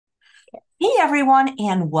Hey everyone,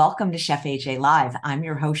 and welcome to Chef AJ Live. I'm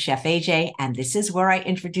your host, Chef AJ, and this is where I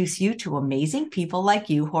introduce you to amazing people like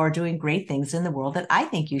you who are doing great things in the world that I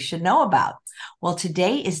think you should know about. Well,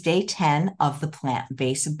 today is day 10 of the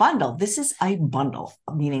plant-based bundle. This is a bundle,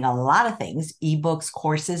 meaning a lot of things, ebooks,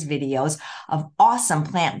 courses, videos of awesome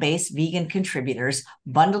plant-based vegan contributors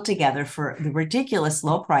bundled together for the ridiculous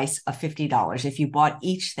low price of $50. If you bought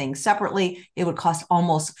each thing separately, it would cost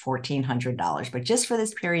almost $1,400. But just for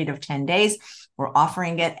this period of 10 days, we're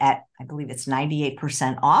offering it at, I believe it's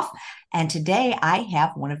 98% off. And today I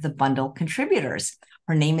have one of the bundle contributors.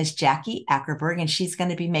 Her name is Jackie Akerberg, and she's going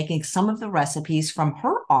to be making some of the recipes from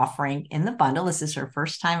her offering in the bundle. This is her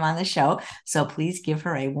first time on the show, so please give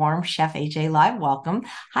her a warm Chef AJ Live welcome.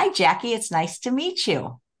 Hi, Jackie. It's nice to meet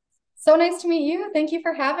you. So nice to meet you. Thank you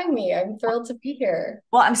for having me. I'm thrilled to be here.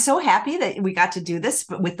 Well, I'm so happy that we got to do this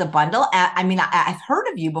with the bundle. I mean, I've heard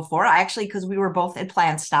of you before, actually, because we were both at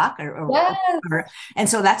Plant Stock, Yes. and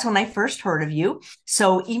so that's when I first heard of you.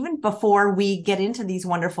 So even before we get into these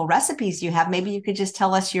wonderful recipes you have, maybe you could just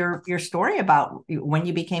tell us your story about when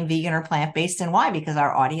you became vegan or plant-based and why, because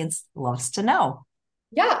our audience loves to know.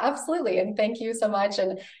 Yeah, absolutely. And thank you so much.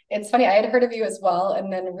 And it's funny, I had heard of you as well.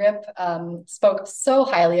 And then Rip spoke so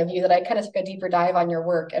highly of you that I kind of took a deeper dive on your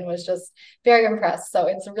work and was just very impressed. So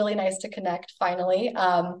it's really nice to connect finally.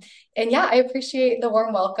 And yeah, I appreciate the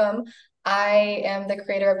warm welcome. I am the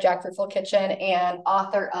creator of Jackfruitful Kitchen and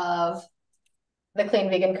author of the Clean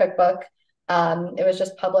Vegan Cookbook. It was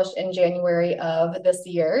just published in January of this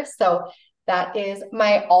year. So that is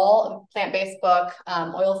my all plant-based book,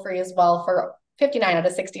 oil-free as well, for 59 out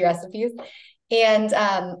of 60 recipes. And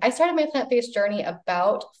I started my plant-based journey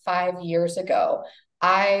about 5 years ago.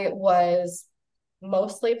 I was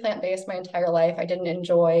mostly plant-based my entire life. I didn't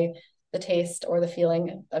enjoy the taste or the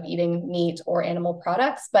feeling of eating meat or animal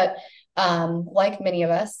products, but like many of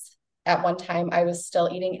us, at one time I was still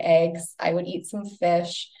eating eggs. I would eat some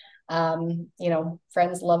fish.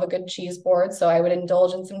 Friends love a good cheese board, so I would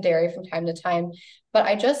indulge in some dairy from time to time. But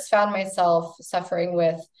I just found myself suffering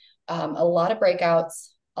with a lot of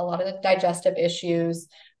breakouts, a lot of digestive issues,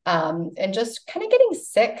 and just kind of getting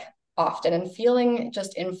sick often and feeling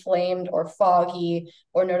just inflamed or foggy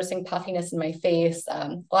or noticing puffiness in my face,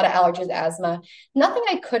 a lot of allergies, asthma, nothing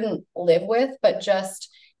I couldn't live with, but just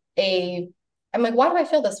I'm like, why do I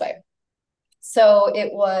feel this way? So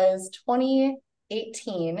it was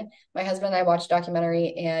 2018. My husband and I watched a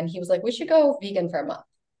documentary and he was like, we should go vegan for a month,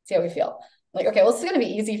 see how we feel. I'm like, okay, well, this is going to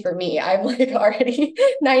be easy for me. I'm like already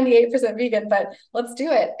 98% vegan, but let's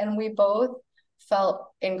do it. And we both felt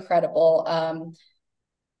incredible.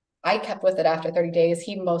 I kept with it after 30 days.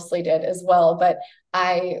 He mostly did as well. But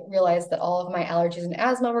I realized that all of my allergies and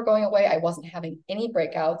asthma were going away. I wasn't having any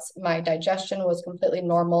breakouts. My digestion was completely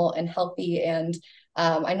normal and healthy. And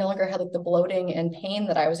I no longer had like the bloating and pain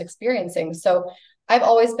that I was experiencing. So I've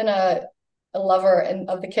always been a lover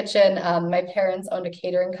of the kitchen. My parents owned a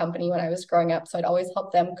catering company when I was growing up. So I'd always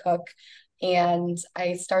help them cook. And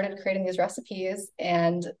I started creating these recipes.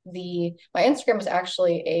 And my Instagram was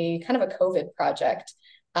actually a kind of a COVID project.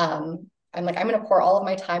 I'm like, I'm going to pour all of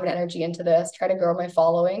my time and energy into this, try to grow my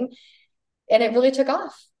following. And it really took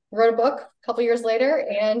off. Wrote a book a couple years later,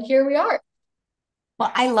 and here we are.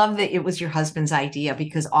 Well, I love that it was your husband's idea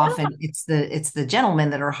because Yeah. often it's the gentlemen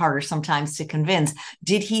that are harder sometimes to convince.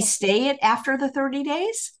 Did he stay it after the 30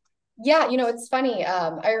 days? Yeah, it's funny.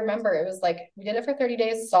 I remember it was like we did it for 30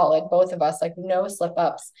 days solid, both of us, like no slip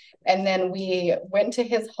ups. And then we went to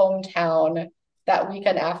his hometown that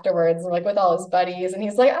weekend afterwards, like with all his buddies. And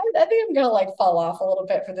he's like, I think I'm gonna like fall off a little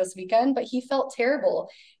bit for this weekend, but he felt terrible.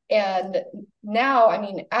 And now, I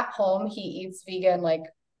mean, at home, he eats vegan like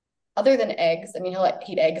other than eggs. I mean, he'll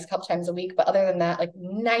eat eggs a couple times a week, but other than that, like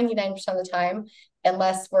 99% of the time,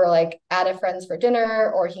 unless we're like at a friend's for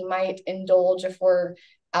dinner, or he might indulge if we're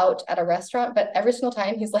out at a restaurant. But every single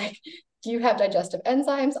time he's like, do you have digestive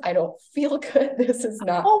enzymes? I don't feel good. This is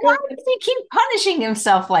not Well, why good. does he keep punishing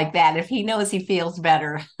himself like that if he knows he feels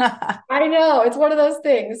better? I know it's one of those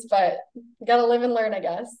things, but you gotta live and learn, I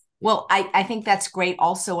guess. Well, I think that's great.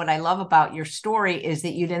 Also, what I love about your story is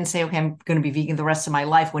that you didn't say, okay, I'm going to be vegan the rest of my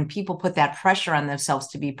life. When people put that pressure on themselves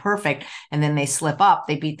to be perfect and then they slip up,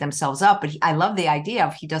 they beat themselves up. But I love the idea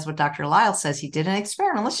of he does what Dr. Lyle says. He did an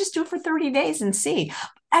experiment. Let's just do it for 30 days and see.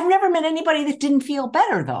 I've never met anybody that didn't feel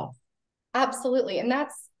better, though. Absolutely. And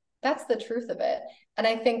that's the truth of it. And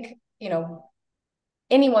I think,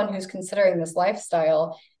 anyone who's considering this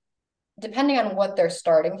lifestyle, depending on what they're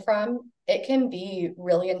starting from, it can be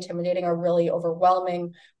really intimidating or really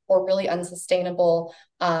overwhelming or really unsustainable.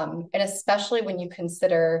 And especially when you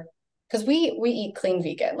consider because we eat clean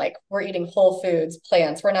vegan, like we're eating whole foods,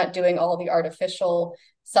 plants. We're not doing all the artificial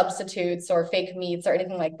substitutes or fake meats or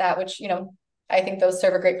anything like that, which, I think those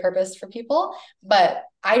serve a great purpose for people, but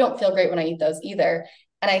I don't feel great when I eat those either.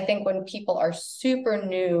 And I think when people are super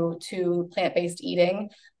new to plant-based eating,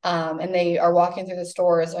 and they are walking through the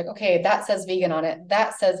stores like, okay, that says vegan on it,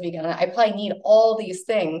 that says vegan on it, I probably need all these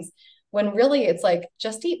things, when really it's like,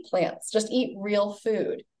 just eat plants, just eat real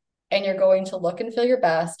food, and you're going to look and feel your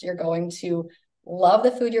best. You're going to love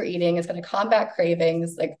the food you're eating. It's going to combat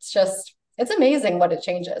cravings. Like, it's amazing what it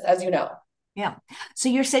changes, as you know. Yeah. So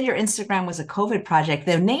you said your Instagram was a COVID project.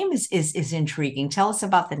 The name is intriguing. Tell us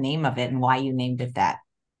about the name of it and why you named it that.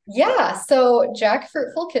 Yeah, so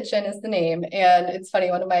Jackfruitful Kitchen is the name. And it's funny,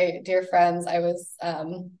 one of my dear friends,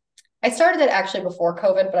 I started it actually before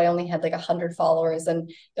COVID, but I only had like 100 followers. And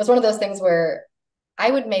it was one of those things where I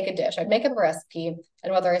would make a dish, I'd make up a recipe,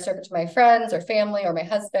 and whether I serve it to my friends or family or my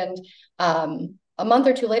husband, a month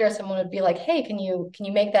or two later, someone would be like, hey, can you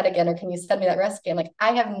make that again? Or can you send me that recipe? I'm like,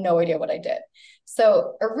 I have no idea what I did.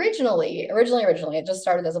 So originally, it just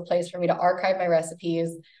started as a place for me to archive my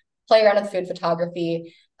recipes, play around with food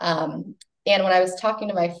photography. And when I was talking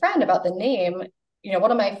to my friend about the name,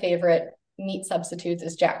 one of my favorite meat substitutes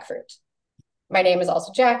is jackfruit. My name is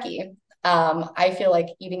also Jackie. I feel like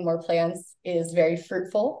eating more plants is very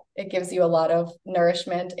fruitful. It gives you a lot of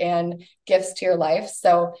nourishment and gifts to your life.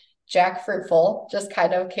 So Jackfruitful just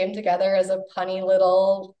kind of came together as a punny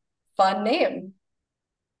little fun name.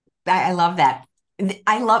 I love that.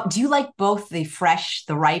 Do you like both the fresh,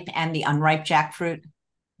 the ripe, and the unripe jackfruit?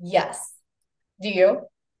 Yes. Do you?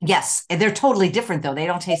 Yes. They're totally different, though. They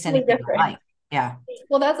don't taste Totally anything different. alike. Yeah.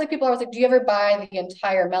 Well, that's like people are always like, do you ever buy the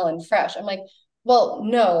entire melon fresh? I'm like, well,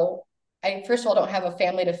 no. I first of all don't have a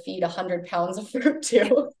family to feed 100 pounds of fruit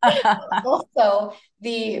to. Also,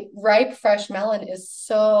 the ripe fresh melon is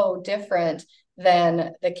so different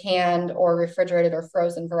than the canned or refrigerated or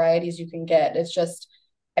frozen varieties you can get. It's just,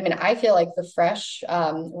 I mean, I feel like the fresh,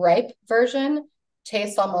 ripe version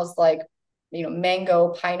tastes almost like, mango,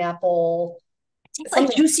 pineapple, Tastes like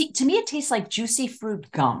something. juicy. To me, it tastes like juicy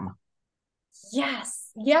fruit gum.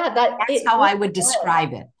 Yes. Yeah, that That's it how I really would does.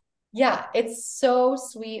 describe it. Yeah, it's so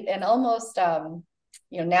sweet and almost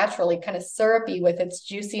naturally kind of syrupy with its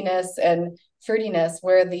juiciness and fruitiness,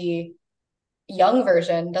 where the young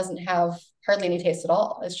version doesn't have hardly any taste at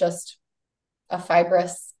all. It's just a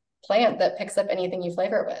fibrous plant that picks up anything you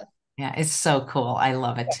flavor it with. Yeah, it's so cool. I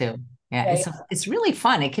love it too. Yeah, Yeah, it's really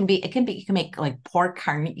fun. You can make like you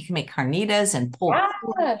can make carnitas and pulled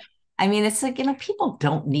pork. yeah, I mean, it's like, people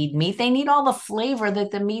don't need meat. They need all the flavor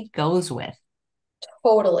that the meat goes with.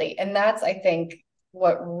 totally. And that's, I think,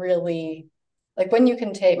 what really, like, when you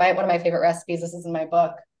can take one of my favorite recipes, this is in my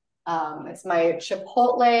book. It's my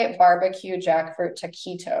Chipotle barbecue jackfruit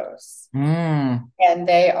taquitos. Mm. And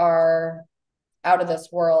they are out of this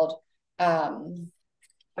world.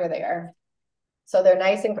 Here they are. So they're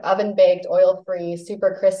nice and oven baked, oil free,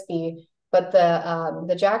 super crispy. But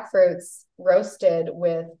the jackfruits roasted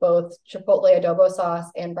with both chipotle adobo sauce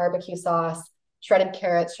and barbecue sauce, shredded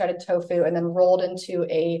carrots, shredded tofu, and then rolled into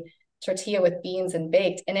a tortilla with beans and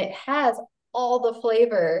baked. And it has all the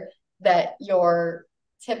flavor that your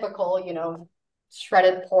typical,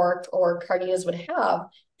 shredded pork or carnitas would have,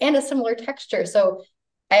 and a similar texture. So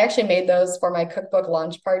I actually made those for my cookbook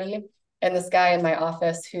launch party. And this guy in my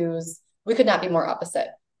office we could not be more opposite.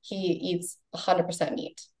 He eats 100%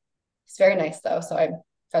 meat. He's very nice though, so I'm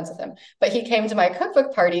friends with him. But he came to my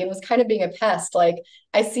cookbook party and was kind of being a pest. Like,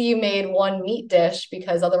 I see you made one meat dish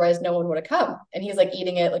because otherwise no one would have come. And he's like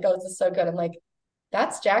eating it, like, oh, this is so good. I'm like,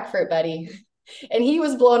 that's jackfruit, Betty. And he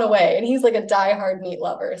was blown away. And he's like a diehard meat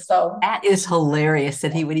lover. So That is hilarious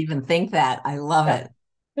that he would even think that. I love yeah,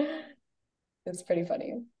 it. it's pretty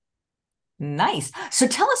funny. Nice. So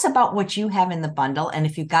tell us about what you have in the bundle, and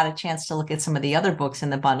if you got a chance to look at some of the other books in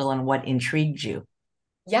the bundle and what intrigued you.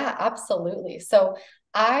 Yeah, absolutely. So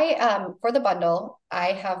for the bundle,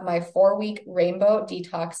 I have my 4-week rainbow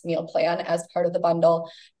detox meal plan as part of the bundle.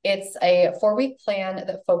 It's a 4-week plan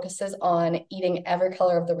that focuses on eating every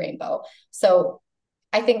color of the rainbow. So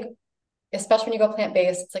I think, especially when you go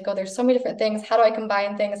plant-based, it's like, oh, there's so many different things. How do I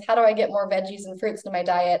combine things? How do I get more veggies and fruits into my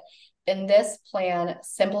diet? And this plan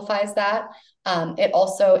simplifies that. It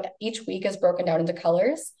also, each week is broken down into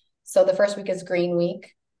colors. So the first week is green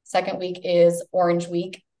week. Second week is orange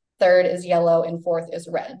week. Third is yellow, and fourth is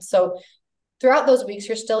red. So throughout those weeks,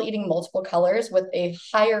 you're still eating multiple colors with a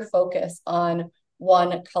higher focus on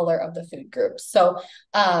one color of the food group. So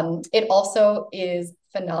it also is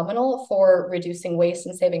phenomenal for reducing waste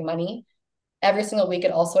and saving money. Every single week,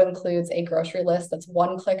 it also includes a grocery list that's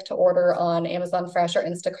one click to order on Amazon Fresh or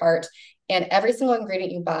Instacart. And every single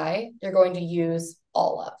ingredient you buy, you're going to use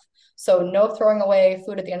all of. So no throwing away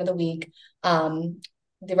food at the end of the week.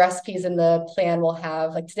 The recipes in the plan will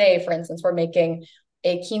have, like today, for instance, we're making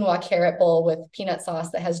a quinoa carrot bowl with peanut sauce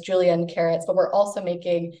that has julienne carrots, but we're also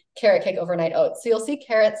making carrot cake overnight oats. So you'll see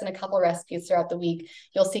carrots in a couple of recipes throughout the week.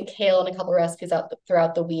 You'll see kale in a couple of recipes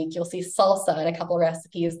throughout the week. You'll see salsa in a couple of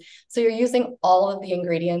recipes. So you're using all of the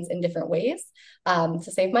ingredients in different ways to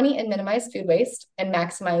save money and minimize food waste and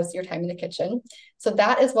maximize your time in the kitchen. So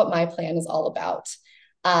that is what my plan is all about.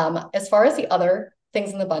 As far as the other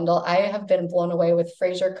things in the bundle, I have been blown away with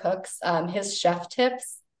Fraser Cook's. His chef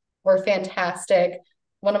tips were fantastic.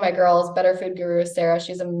 One of my girls, Better Food Guru, Sarah,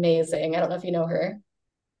 she's amazing. I don't know if you know her.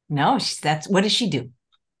 No, what does she do?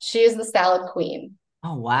 She is the salad queen.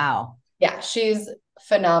 Oh, wow. Yeah, she's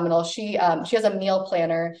phenomenal. She has a meal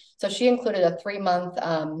planner. So she included a 3-month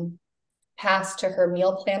pass to her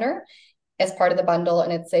meal planner as part of the bundle.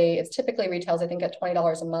 And it's typically retails, I think, at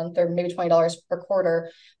 $20 a month or maybe $20 per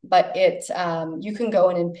quarter. But you can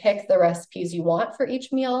go in and pick the recipes you want for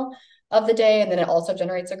each meal of the day. And then it also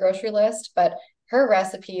generates a grocery list. But her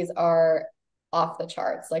recipes are off the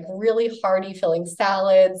charts, like really hearty, filling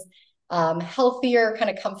salads, healthier, kind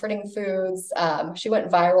of comforting foods. She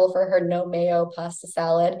went viral for her no mayo pasta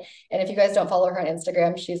salad. And if you guys don't follow her on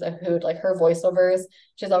Instagram, she's a hoot. Like her voiceovers,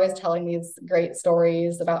 she's always telling these great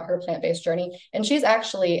stories about her plant-based journey. And she's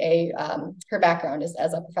actually her background is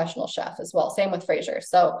as a professional chef as well. Same with Fraser.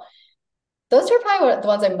 So those are probably the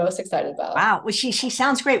ones I'm most excited about. Wow. Well, she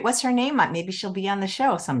sounds great. What's her name? Maybe she'll be on the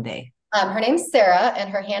show someday. Her name's Sarah, and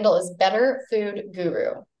her handle is Better Food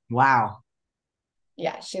Guru. Wow.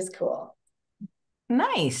 Yeah, she's cool.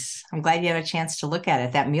 Nice. I'm glad you had a chance to look at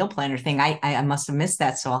it. That meal planner thing, I must have missed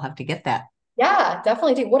that, so I'll have to get that. Yeah,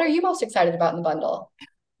 definitely do. What are you most excited about in the bundle?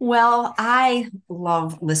 Well, I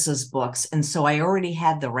love Lissa's books. And so I already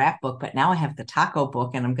had the wrap book, but now I have the taco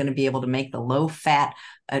book, and I'm going to be able to make the low-fat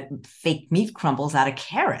fake meat crumbles out of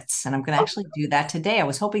carrots. And I'm going to actually do that today. I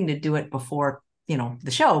was hoping to do it before,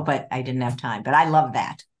 the show, but I didn't have time. But I love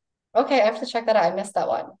that. Okay, I have to check that out. I missed that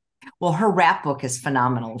one. Well, her wrap book is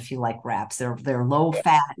phenomenal if you like wraps. They're low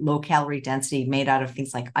fat, low calorie density, made out of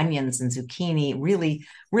things like onions and zucchini. Really,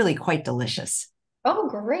 really quite delicious. Oh,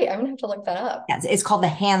 great. I'm gonna have to look that up. Yeah, it's called the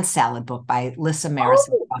Hand Salad Book by Lissa Maris.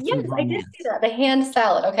 Oh, yes, I did see that. The hand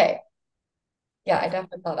salad. Okay. Yeah, I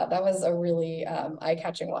definitely saw that. That was a really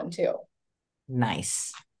eye-catching one too.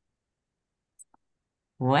 Nice.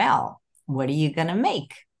 Well, what are you gonna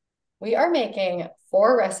make? We are making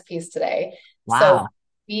 4 recipes today. Wow. So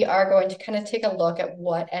we are going to kind of take a look at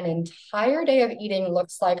what an entire day of eating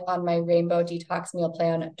looks like on my Rainbow Detox meal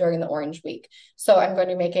plan during the Orange Week. So I'm going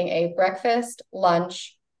to be making a breakfast,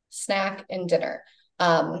 lunch, snack, and dinner.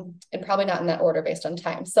 And probably not in that order based on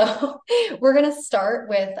time. So we're going to start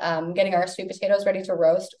with getting our sweet potatoes ready to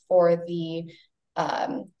roast for the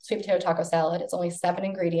sweet potato taco salad. It's only 7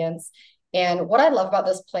 ingredients. And what I love about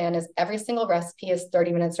this plan is every single recipe is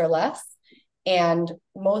 30 minutes or less. And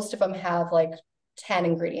most of them have like 10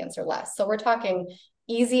 ingredients or less. So we're talking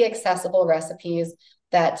easy, accessible recipes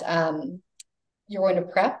that you're going to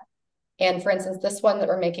prep. And for instance, this one that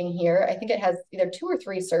we're making here, I think it has either 2 or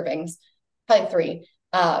 3 servings, probably 3.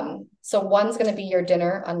 So one's going to be your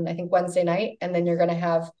dinner on, I think, Wednesday night. And then you're going to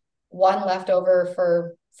have one left over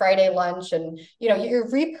for Friday lunch. And, you're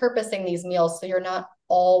repurposing these meals so you're not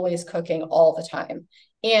always cooking all the time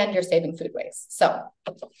and you're saving food waste. So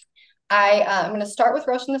I'm going to start with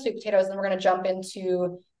roasting the sweet potatoes, and we're going to jump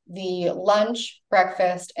into the lunch,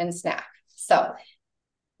 breakfast, and snack. So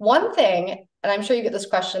one thing, and I'm sure you get this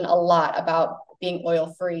question a lot about being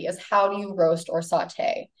oil-free, is how do you roast or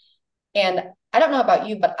saute? And I don't know about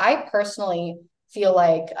you, but I personally feel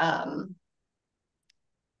like now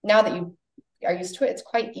that you are used to it, it's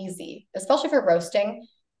quite easy, especially for roasting.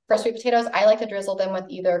 For sweet potatoes, I like to drizzle them with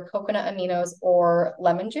either coconut aminos or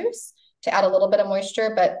lemon juice to add a little bit of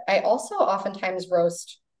moisture, but I also oftentimes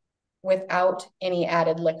roast without any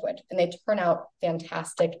added liquid, and they turn out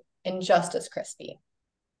fantastic and just as crispy.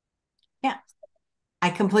 Yeah,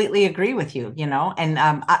 I completely agree with you, and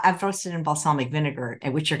I've roasted in balsamic vinegar,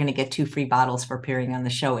 which you're going to get 2 free bottles for appearing on the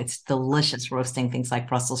show. It's delicious roasting things like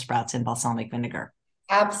Brussels sprouts in balsamic vinegar.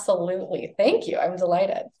 Absolutely. Thank you. I'm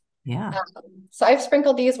delighted. Yeah. So I've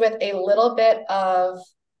sprinkled these with a little bit of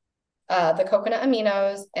the coconut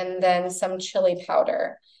aminos and then some chili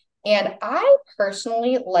powder. And I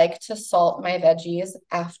personally like to salt my veggies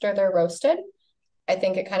after they're roasted. I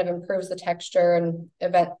think it kind of improves the texture and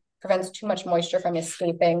prevents too much moisture from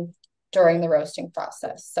escaping during the roasting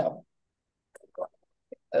process. So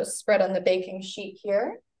those spread on the baking sheet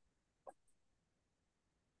here.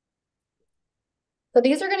 So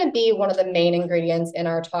these are going to be one of the main ingredients in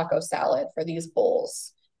our taco salad for these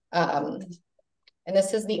bowls. And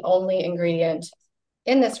this is the only ingredient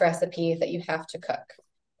in this recipe that you have to cook.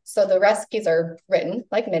 So the recipes are written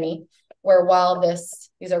like mini, where while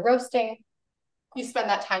these are roasting, you spend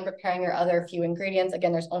that time preparing your other few ingredients.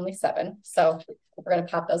 Again, there's only 7. So we're going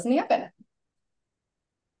to pop those in the oven.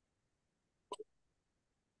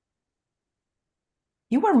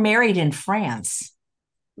 You were married in France.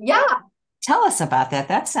 Yeah, Tell us about that.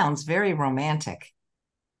 That sounds very romantic.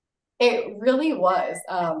 it really was.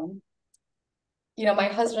 My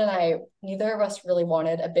husband and I, neither of us really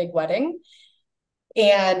wanted a big wedding.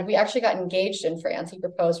 And we actually got engaged in France. He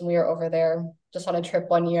proposed when we were over there just on a trip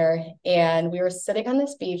one year. And we were sitting on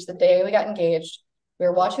this beach the day we got engaged. We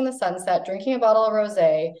were watching the sunset, drinking a bottle of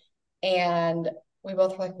rosé. And we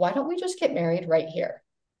both were like, why don't we just get married right here?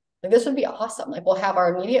 Like, this would be awesome. Like, we'll have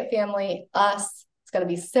our immediate family, us. It's going to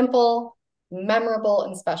be simple, memorable,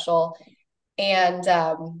 and special. And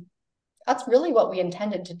that's really what we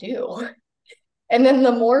intended to do. And then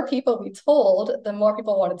the more people we told, the more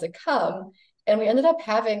people wanted to come. And we ended up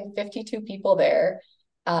having 52 people there,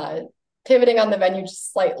 pivoting on the venue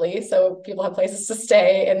just slightly. So people had places to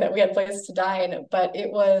stay and that we had places to dine. But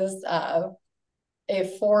it was a 3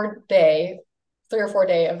 or 4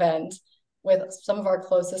 day event with some of our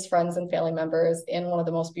closest friends and family members in one of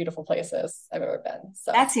the most beautiful places I've ever been.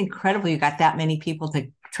 So That's incredible. You got that many people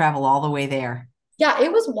to travel all the way there. yeah,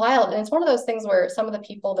 it was wild. And it's one of those things where some of the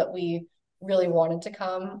people that we really wanted to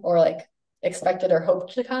come or like expected or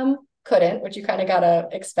hoped to come couldn't, which you kind of got to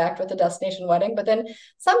expect with a destination wedding. But then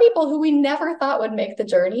some people who we never thought would make the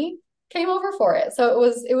journey came over for it. So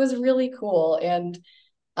it was really cool and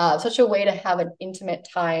such a way to have an intimate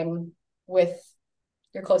time with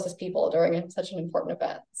your closest people during such an important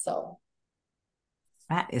event. So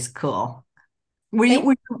That is cool. Were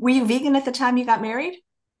you vegan at the time you got married?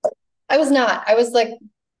 I was not. I was like,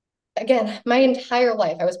 again, my entire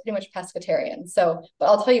life, I was pretty much pescatarian. So, but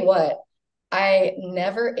I'll tell you what, I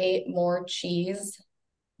never ate more cheese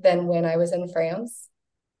than when I was in France.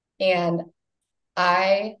 And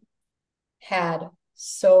I had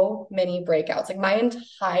so many breakouts. Like my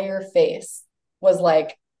entire face was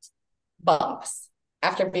like bumps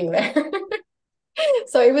after being there.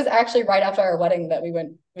 So it was actually right after our wedding that we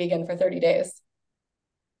went vegan for 30 days.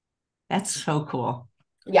 That's so cool.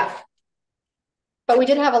 Yeah. But we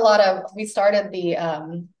did have we started the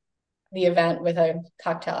event with a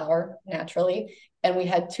cocktail hour naturally. And we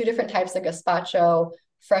had 2 different types of gazpacho,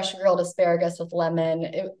 fresh grilled asparagus with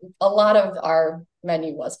lemon. A lot of our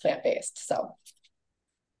menu was plant-based. So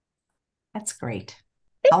That's great.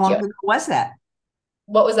 How thank long you. ago was that?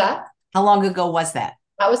 What was that? How long ago was that?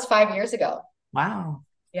 That was 5 years ago. Wow.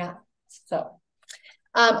 Yeah. So,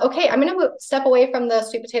 okay, I'm going to step away from the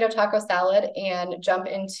sweet potato taco salad and jump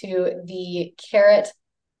into the carrot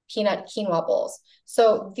peanut quinoa bowls.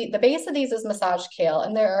 So the base of these is massage kale,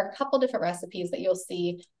 and there are a couple different recipes that you'll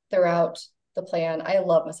see throughout the plan. I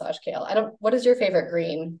love massage kale. What is your favorite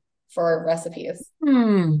green for recipes?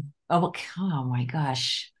 Oh my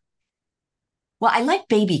gosh. Well, I like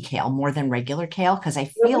baby kale more than regular kale because I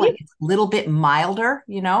feel like Really? it's a little bit milder,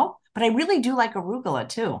 but I really do like arugula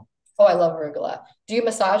too. Oh, I love arugula. Do you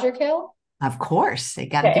massage your kale? Of course, they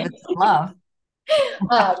got to give Okay. it some love.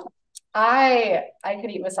 Um, I could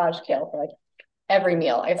eat massage kale for like every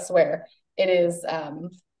meal, I swear. It is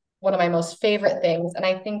one of my most favorite things. And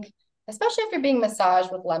I think, especially if you're being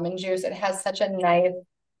massaged with lemon juice, it has such a nice,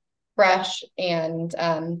 fresh, and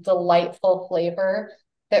delightful flavor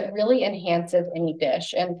that really enhances any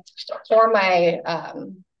dish. And for my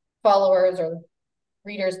followers or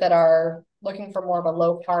readers that are looking for more of a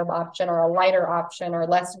low carb option or a lighter option or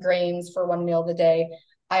less grains for one meal of the day,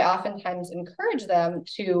 I oftentimes encourage them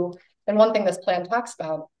to, and one thing this plan talks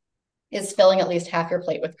about is filling at least half your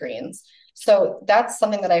plate with greens. So that's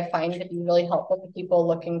something that I find to be really helpful to people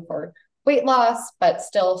looking for weight loss, but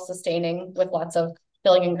still sustaining with lots of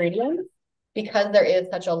filling ingredients because there is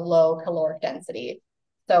such a low caloric density.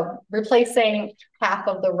 So replacing half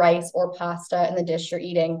of the rice or pasta in the dish you're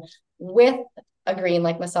eating with a green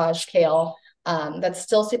like massage kale, that's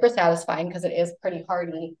still super satisfying because it is pretty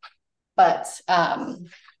hearty, but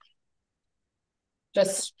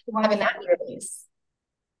just having that release.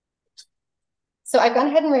 So I've gone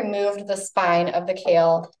ahead and removed the spine of the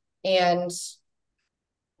kale and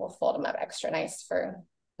we'll fold them up extra nice for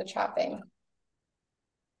the chopping.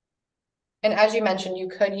 And as you mentioned, you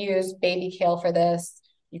could use baby kale for this.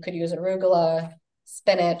 You could use arugula,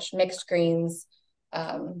 spinach, mixed greens,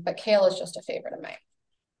 but kale is just a favorite of mine.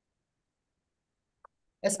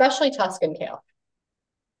 especially Tuscan kale.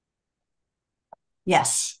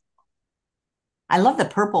 Yes. I love the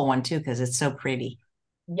purple one too, because it's so pretty.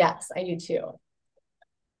 Yes, I do too.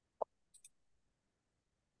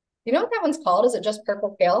 You know what that one's called? Is it just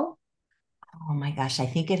purple kale? Oh my gosh, I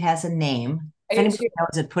think it has a name. I If do anybody too.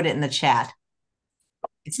 knows it, put it in the chat.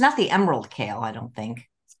 It's not the emerald kale, I don't think.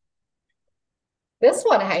 This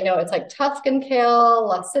one, I know it's like Tuscan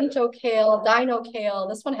kale, Jacinto kale, Dino kale.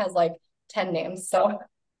 This one has like 10 names. So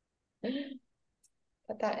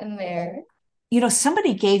put that in there.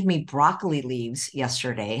 Somebody gave me broccoli leaves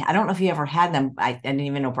yesterday. I don't know if you ever had them. I didn't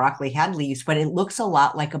even know broccoli had leaves, but it looks a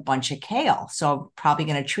lot like a bunch of kale. So I'm probably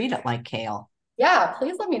going to treat it like kale. Yeah,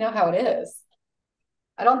 please let me know how it is.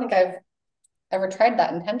 I don't think I've ever tried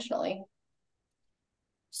that intentionally.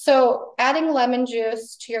 So adding lemon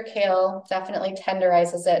juice to your kale definitely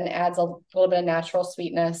tenderizes it and adds a little bit of natural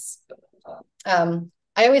sweetness. I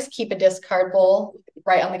always keep a discard bowl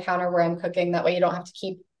right on the counter where I'm cooking. That way you don't have to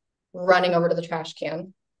keep running over to the trash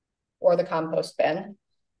can or the compost bin.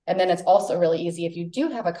 And then it's also really easy if you do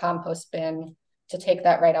have a compost bin to take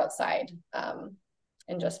that right outside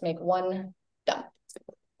and just make one dump.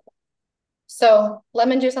 So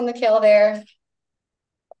lemon juice on the kale there.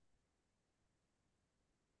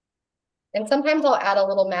 And sometimes I'll add a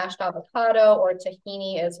little mashed avocado or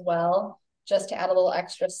tahini as well, just to add a little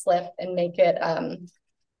extra slip and make it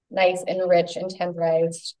nice and rich and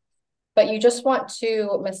tenderized. But you just want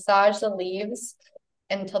to massage the leaves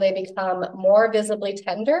until they become more visibly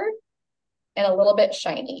tender and a little bit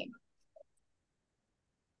shiny.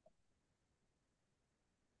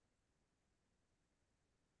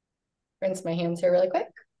 Rinse my hands here really quick.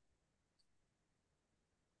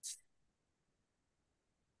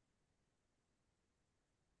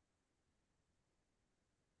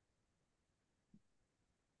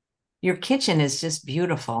 Your kitchen is just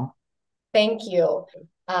beautiful. Thank you.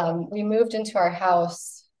 We moved into our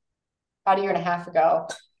house about a year and a half ago.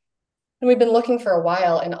 And we've been looking for a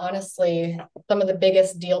while. And honestly, some of the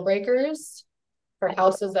biggest deal breakers for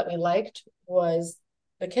houses that we liked was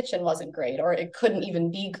the kitchen wasn't great, or it couldn't even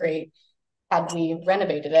be great had we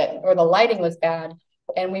renovated it, or the lighting was bad.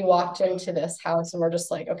 And we walked into this house and we're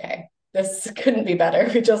just like, okay, this couldn't be better.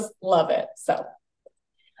 We just love it. So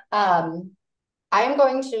I am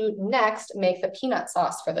going to next make the peanut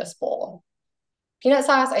sauce for this bowl. Peanut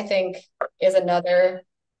sauce, I think, is another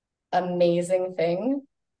amazing thing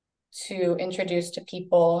to introduce to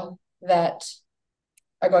people that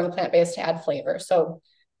are going plant-based to add flavor. So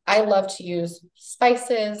I love to use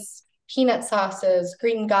spices, peanut sauces,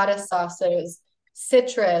 green goddess sauces,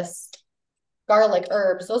 citrus, garlic,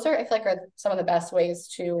 herbs. Those are, I feel like, are some of the best ways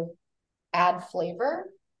to add flavor.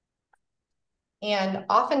 And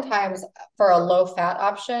oftentimes for a low fat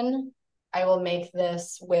option, I will make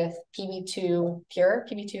this with PB2 Pure,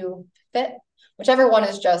 PB2 Fit, whichever one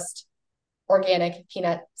is just organic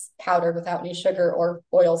peanuts powdered without any sugar or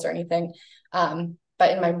oils or anything.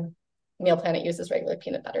 But in my meal plan, it uses regular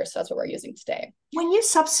peanut butter. So that's what we're using today. When you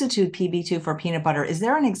substitute PB2 for peanut butter, is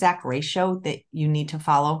there an exact ratio that you need to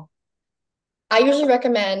follow? I usually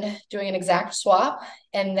recommend doing an exact swap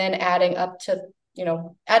and then adding up to,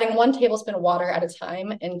 adding 1 tablespoon of water at a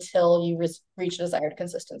time until you reach desired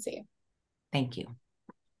consistency. Thank you.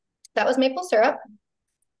 That was maple syrup.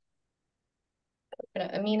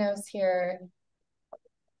 Aminos here,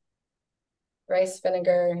 rice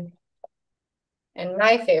vinegar, and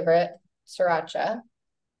my favorite, sriracha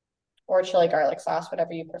or chili garlic sauce,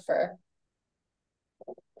 whatever you prefer.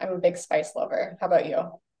 I'm a big spice lover. How about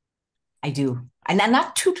you? I do. And I'm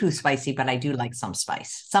not too spicy, but I do like some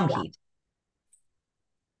spice, some heat.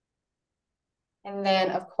 And then,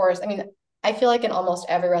 of course, I feel like in almost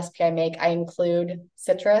every recipe I make, I include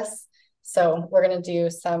citrus. So we're going to do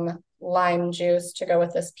some lime juice to go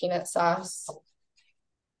with this peanut sauce.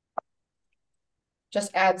 Just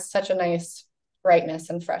adds such a nice brightness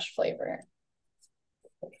and fresh flavor.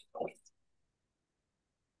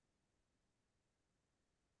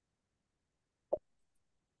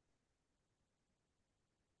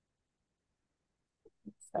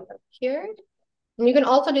 Here. And you can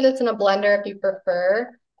also do this in a blender if you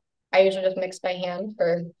prefer. I usually just mix by hand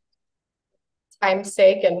for time's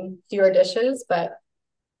sake and fewer dishes, but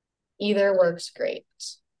either works great.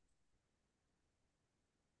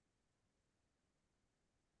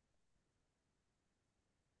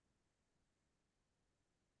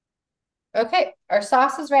 Okay, our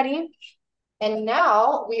sauce is ready. And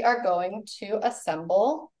now we are going to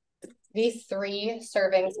assemble the 3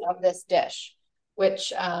 servings of this dish,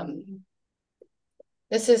 which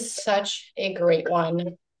this is such a great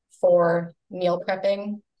one for meal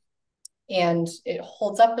prepping. And it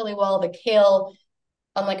holds up really well. The kale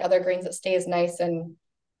Unlike other grains, it stays nice and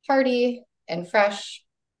hearty and fresh,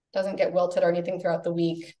 doesn't get wilted or anything throughout the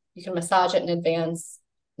week. You can massage it in advance,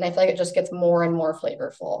 and I feel like it just gets more and more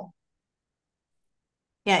flavorful.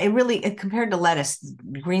 Yeah, it really, compared to lettuce,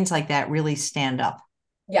 greens like that really stand up.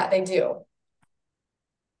 Yeah, they do.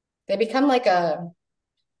 They become like a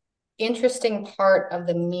interesting part of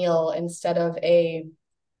the meal instead of a,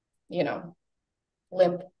 you know,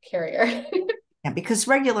 limp carrier. Yeah, because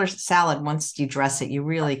regular salad, once you dress it, you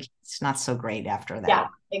really, it's not so great after Yeah, that.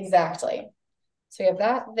 exactly. So we have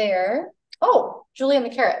that there. Oh, julienne the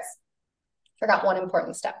carrots. Forgot one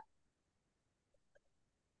important step.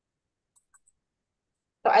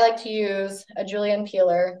 So I like to use a julienne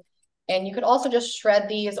peeler, and you could also just shred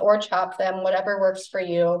these or chop them, whatever works for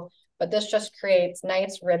you. But this just creates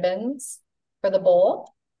nice ribbons for the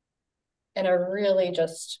bowl and a really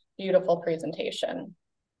just beautiful presentation.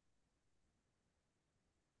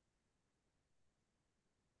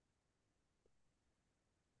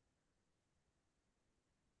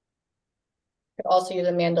 You could also use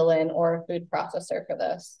a mandolin or a food processor for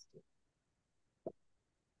this.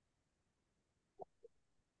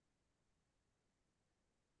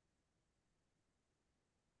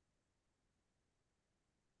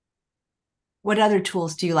 What other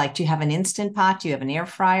tools do you like? Do you have an Instant Pot? Do you have an air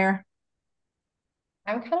fryer?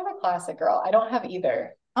 I'm kind of a classic girl. I don't have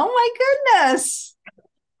either. Oh my goodness.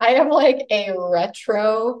 I have like a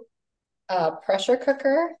retro pressure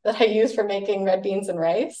cooker that I use for making red beans and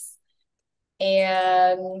rice,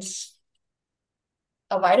 and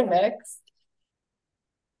a Vitamix.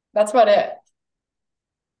 That's about it.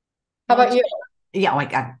 How Well, about you? yeah,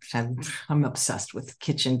 like I'm obsessed with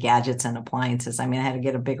kitchen gadgets and appliances. I mean, I had to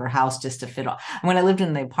get a bigger house just to fit all. When I lived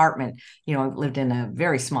in the apartment, I lived in a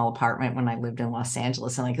very small apartment when I lived in Los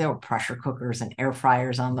Angeles, and like there were pressure cookers and air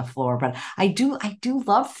fryers on the floor. But I do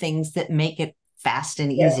love things that make it fast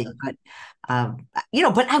and Yeah. easy. But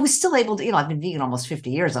but I was still able to, I've been vegan almost 50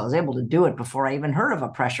 years. I was able to do it before I even heard of a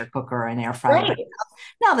pressure cooker or an air fryer. But Right.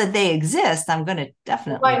 now that they exist, I'm going to Why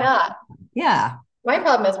definitely, not? yeah. My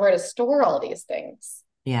problem is where to store all these things.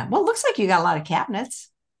 Yeah. Well, it looks like you got a lot of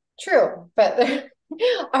cabinets. True, but they're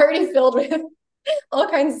already filled with all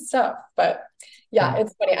kinds of stuff. But yeah, Yeah.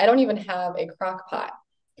 it's funny. I don't even have a crock pot,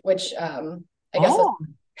 which I guess is Oh,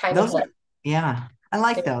 kind of those like, are, yeah, I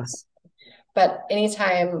like those. but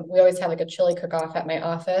anytime we always have like a chili cook-off at my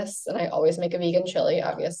office, and I always make a vegan chili,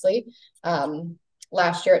 obviously.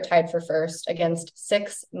 Last year it tied for first against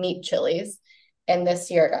 6 meat chilies, and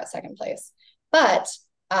this year it got second place. But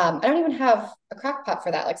I don't even have a crock pot for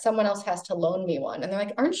that. Like someone else has to loan me one. And they're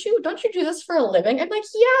like, don't you do this for a living? I'm like,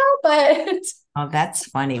 yeah, but Oh, that's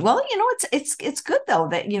funny. Well, it's good though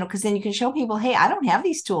that, because then you can show people, hey, I don't have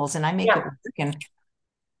these tools and I make it yeah. work. And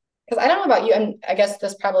Because I don't know about you, and I guess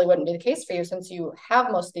this probably wouldn't be the case for you since you have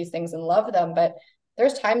most of these things and love them, but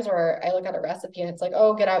there's times where I look at a recipe and it's like,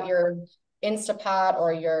 oh, get out your Instapot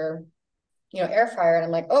or your, air fryer. And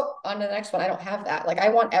I'm like, oh, on to the next one. I don't have that. Like I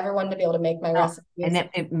want everyone to be able to make my oh, and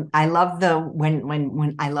recipes. I love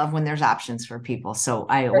when I love when there's options for people. So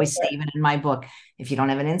I For always say, sure. even in my book, if you don't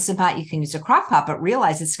have an Instant Pot, you can use a crock pot, but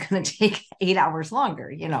realize it's going to take 8 hours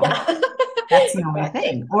longer. Yeah. That's the only Exactly.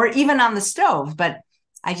 thing. Or even on the stove, but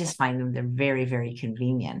I just find them they're very, very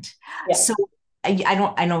convenient. Yeah. So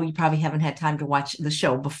I know you probably haven't had time to watch the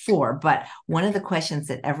show before, but one of the questions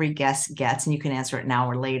that every guest gets, and you can answer it now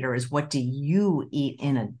or later, is what do you eat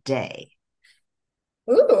in a day?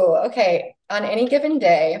 Ooh, okay. On any given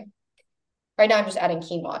day, right now I'm just adding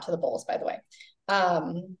quinoa to the bowls, by the way.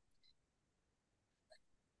 Um,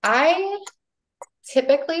 I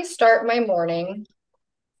typically start my morning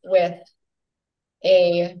with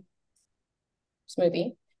a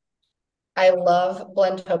smoothie. I love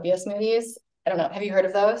Blendtopia smoothies. I don't know. Have you heard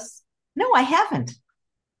of those? No, I haven't.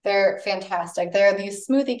 They're fantastic. They're these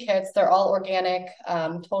smoothie kits. They're all organic,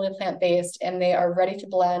 totally plant-based, and they are ready to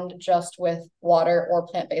blend just with water or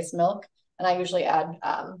plant-based milk. And I usually add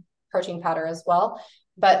protein powder as well.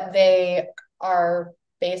 But they are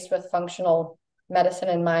based with functional medicine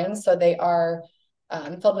in mind. So they are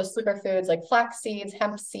filled with superfoods like flax seeds,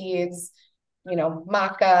 hemp seeds,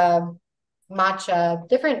 maca, matcha,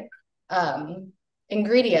 different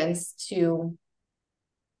ingredients to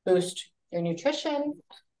boost your nutrition,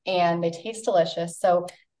 and they taste delicious. So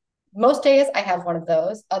most days I have one of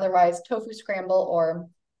those. Otherwise, tofu scramble or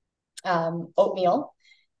oatmeal.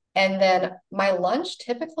 And then my lunch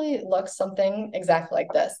typically looks something exactly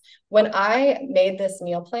like this. When I made this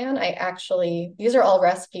meal plan, these are all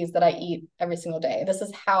recipes that I eat every single day. This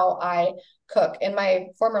is how I cook. In my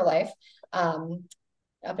former life,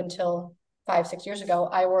 up until 5, 6 years ago,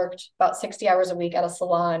 I worked about 60 hours a week at a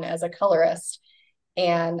salon as a colorist.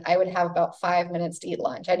 and I would have about 5 minutes to eat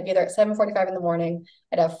lunch. I had to be there at 7:45 in the morning.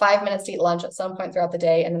 I'd have 5 minutes to eat lunch at some point throughout the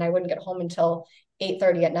day, and then I wouldn't get home until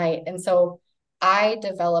 8:30 at night. And so I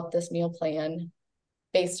developed this meal plan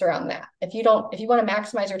based around that. If you want to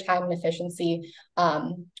maximize your time and efficiency,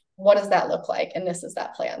 what does that look like? And this is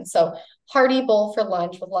that plan. So hearty bowl for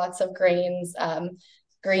lunch with lots of grains,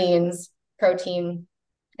 greens, protein.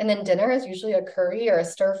 And then dinner is usually a curry or a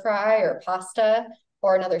stir fry or pasta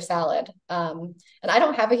or another salad. And I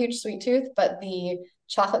don't have a huge sweet tooth, but the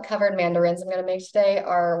chocolate covered mandarins I'm going to make today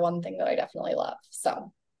are one thing that I definitely love.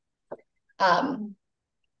 So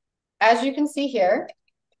as you can see here,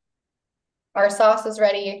 our sauce is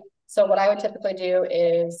ready. So what I would typically do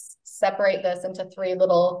is separate this into 3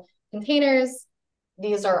 little containers.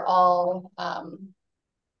 These are all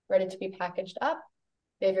ready to be packaged up.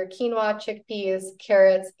 They have your quinoa, chickpeas,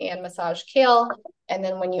 carrots, and massaged kale. And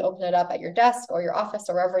then when you open it up at your desk or your office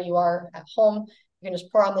or wherever you are at home, you can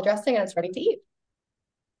just pour on the dressing and it's ready to eat.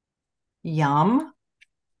 Yum.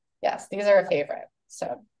 Yes, these are a favorite.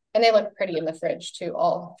 So, and they look pretty in the fridge too,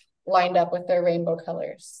 all lined up with their rainbow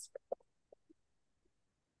colors.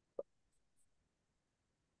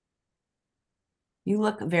 You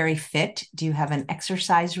look very fit. Do you have an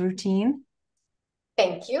exercise routine?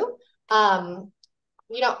 Thank you.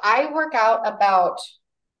 I work out about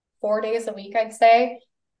 4 days a week, I'd say,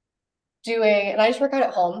 and I just work out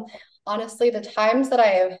at home. Honestly, the times that I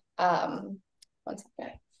have, one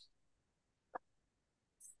second,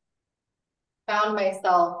 found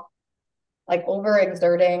myself like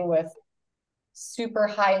overexerting with super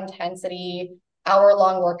high intensity,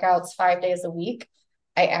 hour-long workouts 5 days a week,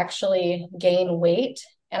 I actually gain weight.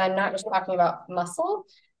 And I'm not just talking about muscle.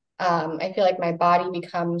 I feel like my body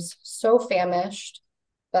becomes so famished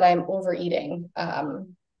that I'm overeating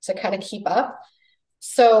to kind of keep up.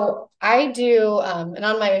 So I do, and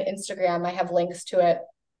on my Instagram, I have links to it,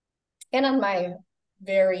 and on my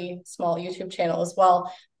very small YouTube channel as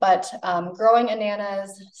well. But Growing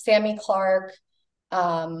Ananas, Sammy Clark,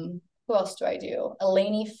 who else do I do?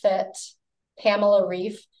 Eleni Fit, Pamela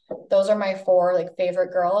Reif. Those are my 4 like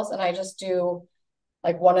favorite girls, and I just do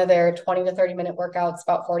like one of their 20 to 30 minute workouts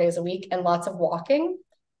about 4 days a week and lots of walking.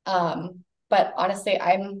 But honestly,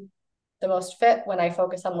 I'm the most fit when I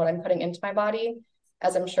focus on what I'm putting into my body,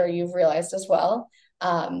 as I'm sure you've realized as well,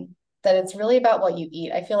 that it's really about what you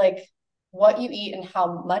eat. I feel like what you eat and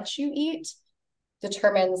how much you eat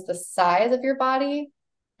determines the size of your body,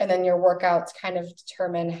 and then your workouts kind of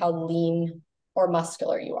determine how lean or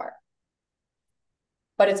muscular you are.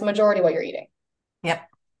 But it's majority what you're eating. Yep.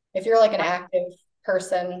 If you're like an active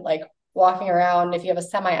person, like walking around, if you have a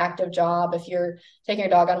semi-active job, if you're taking your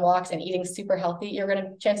dog on walks and eating super healthy,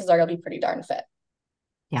 chances are you'll be pretty darn fit.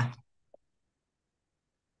 Yeah.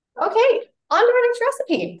 Okay, on to our next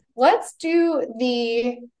recipe. Let's do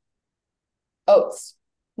the oats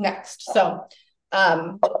next. So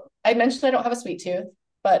I mentioned I don't have a sweet tooth,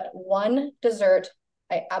 but one dessert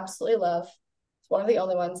I absolutely love, it's one of the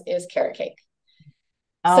only ones, is carrot cake.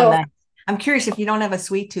 Oh, nice. I'm curious, if you don't have a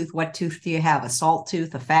sweet tooth, what tooth do you have? A salt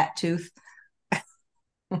tooth, a fat tooth,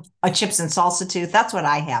 a chips and salsa tooth? That's what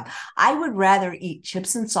I have. I would rather eat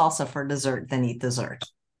chips and salsa for dessert than eat dessert.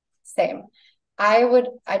 Same. I'd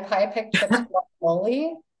probably pick chips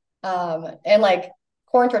guacamole, and like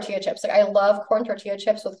corn tortilla chips. Like I love corn tortilla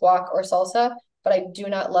chips with guac or salsa, but I do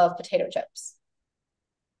not love potato chips.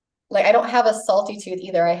 Like I don't have a salty tooth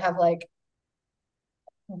either. I have like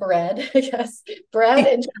bread, I guess, bread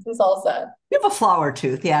and chips and salsa. You have a flour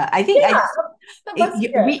tooth. Yeah. I think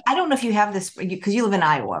I don't know if you have this because you live in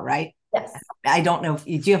Iowa, right? Yes. I don't know if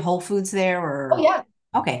do you have Whole Foods there or? Oh, yeah.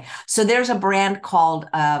 Okay. So there's a brand called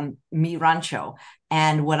Mi Rancho.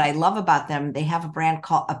 And what I love about them, they have a brand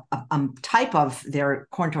called a type of their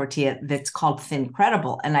corn tortilla that's called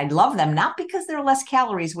Thin-Credible. And I love them, not because they're less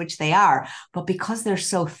calories, which they are, but because they're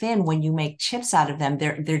so thin. When you make chips out of them,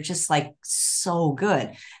 they're just like so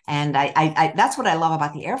good. And I that's what I love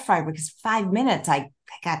about the air fryer, because 5 minutes, I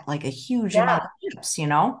got like a huge amount of chips, you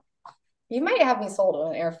know? You might have me sold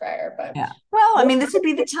on an air fryer, but yeah. Well, I mean, this would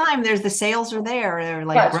be the time. The sales are there. They're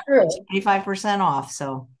like 25% off.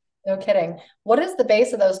 So no kidding. What is the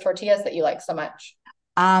base of those tortillas that you like so much?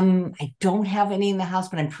 I don't have any in the house,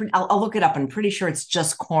 but I'll look it up. I'm pretty sure it's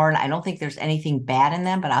just corn. I don't think there's anything bad in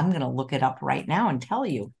them, but I'm going to look it up right now and tell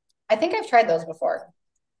you. I think I've tried those before.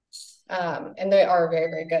 And they are very,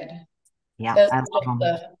 very good. Yeah. Those are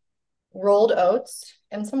the rolled oats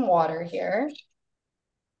and some water here.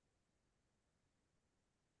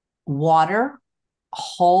 Water,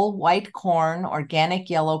 whole white corn, organic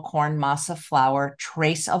yellow corn masa flour,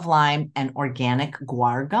 trace of lime, and organic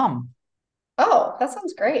guar gum. Oh, that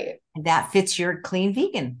sounds great. And that fits your clean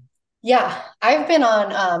vegan. Yeah, I've been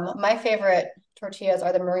on my favorite tortillas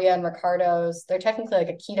are the Maria and Ricardo's. They're technically like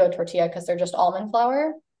a keto tortilla because they're just almond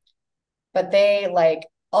flour, but they like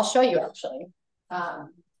I'll show you actually.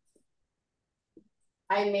 Um,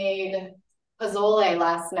 I made pozole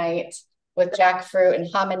last night with jackfruit and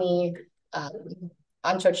hominy,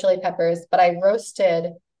 ancho chili peppers, but I roasted.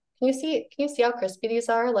 Can you see how crispy these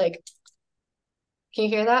are? Like, can you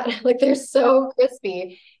hear that? Like they're so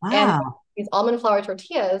crispy. And Wow. these almond flour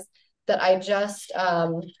tortillas that I just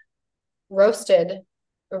roasted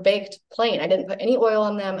or baked plain. I didn't put any oil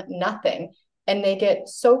on them, nothing. And they get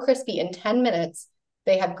so crispy in 10 minutes.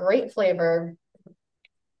 They have great flavor.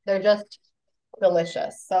 They're just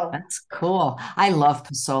delicious. So That's cool. I love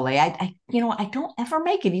pozole. I don't ever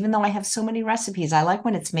make it, even though I have so many recipes. I like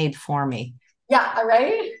when it's made for me. yeah,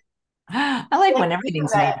 right? I like Like when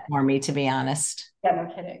everything's red. made for me, to be honest. Yeah,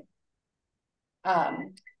 no kidding.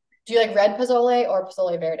 Do you like red pozole or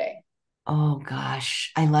pozole verde? Oh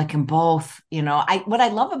gosh, I like them both. I what I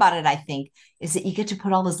love about it, I think, is that you get to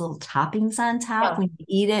put all those little toppings on top Yeah, when you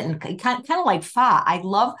eat it, and kind of like pho. I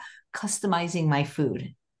love customizing my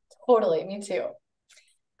food. totally. Me too.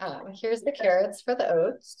 Here's the carrots for the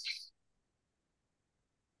oats.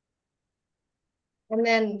 And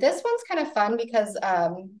then this one's kind of fun because I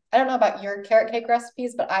don't know about your carrot cake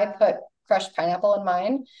recipes, but I put crushed pineapple in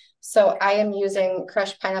mine. So I am using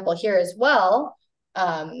crushed pineapple here as well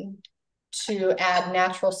to add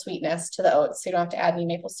natural sweetness to the oats. So you don't have to add any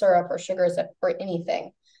maple syrup or sugars or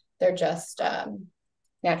anything. They're just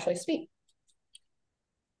naturally sweet.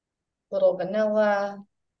 Little vanilla,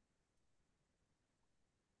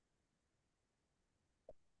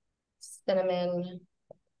 cinnamon.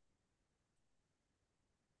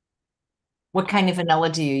 What kind of vanilla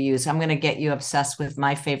do you use? I'm going to get you obsessed with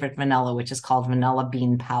my favorite vanilla, which is called vanilla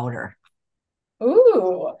bean powder.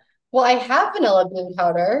 Ooh, well, I have vanilla bean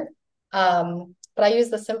powder, but I use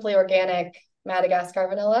the Simply Organic Madagascar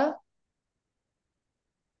vanilla.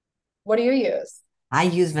 What do you use? I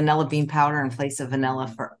use vanilla bean powder in place of vanilla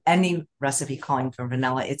for any recipe calling for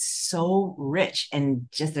vanilla. It's so rich and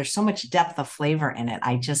just there's so much depth of flavor in it.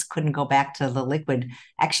 I just couldn't go back to the liquid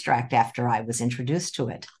extract after I was introduced to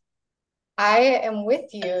it. I am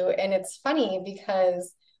with you, and it's funny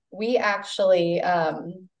because we actually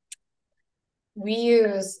we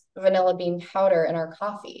use vanilla bean powder in our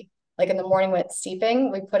coffee. Like in the morning when it's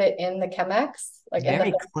steeping, we put it in the Chemex, like in the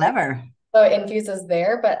Very clever. so it infuses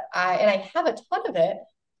there. But I have a ton of it,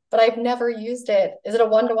 but I've never used it. Is it a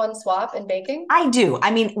one-to-one swap in baking? I do. I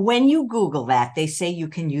mean, when you Google that, they say you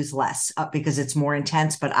can use less because it's more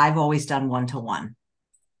intense, but I've always done 1-to-1.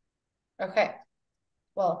 Okay.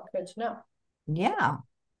 Well, good to know. Yeah.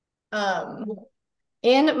 Um,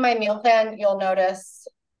 in my meal plan, you'll notice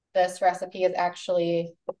this recipe is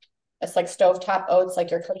actually it's like stovetop oats,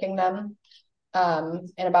 like you're cooking them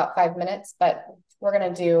in about 5 minutes, but we're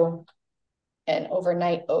gonna do an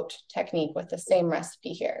overnight oat technique with the same recipe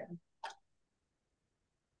here.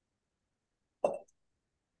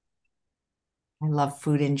 I love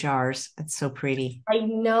food in jars. It's so pretty. I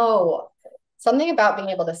know something about being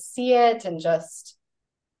able to see it and just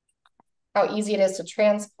how easy it is to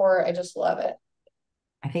transport. I just love it.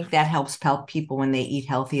 I think that helps people when they eat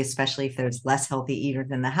healthy, especially if there's less healthy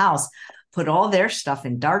eaters in the house. Put all their stuff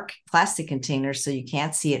in dark plastic containers so you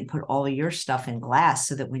can't see it, and put all your stuff in glass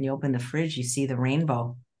so that when you open the fridge, you see the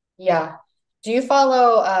rainbow. Yeah. Do you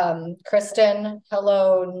follow Kristen?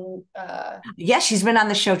 Hello. Yeah, she's been on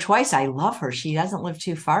the show twice. I love her. She doesn't live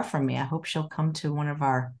too far from me. I hope she'll come to one of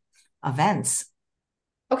our events.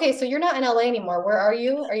 Okay, so you're not in LA anymore. Where are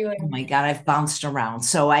you? Are you Oh in? my God, I've bounced around.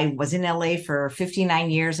 So I was in LA for 59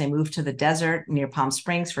 years. I moved to the desert near Palm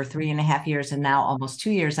Springs for 3.5 years. And now almost 2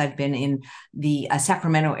 years I've been in the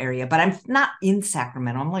Sacramento area, but I'm not in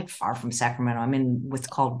Sacramento. I'm like far from Sacramento. I'm in what's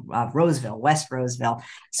called Roseville, West Roseville.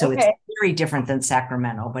 So it's Okay. very different than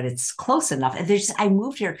Sacramento, but it's close enough. And I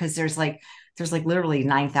moved here because there's like literally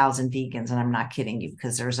 9,000 vegans, and I'm not kidding you,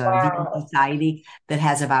 because there's a vegan Wow. society that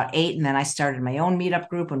has about 8, and then I started my own meetup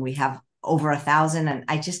group, and we have over 1,000. And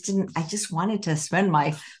I just wanted to spend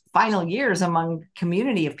my final years among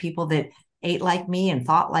community of people that ate like me and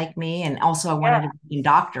thought like me, and also I wanted Yeah. to be a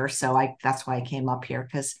doctor, so that's why I came up here,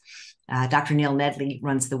 because Dr. Neil Nedley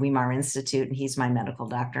runs the Weimar Institute, and he's my medical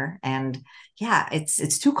doctor. And yeah,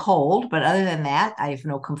 it's too cold, but other than that, I have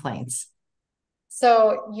no complaints.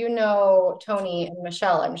 So you know Tony and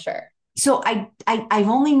Michelle, I'm sure. So I've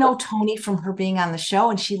only know Tony from her being on the show,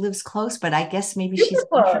 and she lives close, but I guess maybe Super she's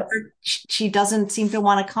close. she doesn't seem to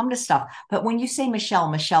want to come to stuff. But when you say Michelle,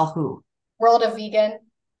 Michelle who? World of Vegan.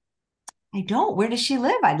 I don't. Where does she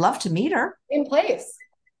live? I'd love to meet her. In place.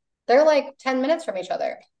 They're like 10 minutes from each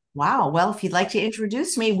other. Wow. Well, if you'd like to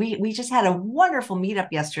introduce me, we just had a wonderful meetup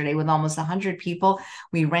yesterday with almost 100 people.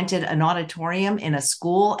 We rented an auditorium in a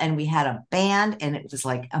school and we had a band and it was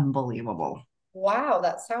like unbelievable. Wow,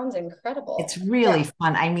 that sounds It's incredible. really Yeah,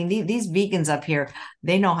 fun. I mean, these vegans up here,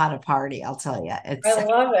 they know how to party, I'll tell you. I It's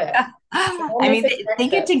love it. It all I makes mean, it they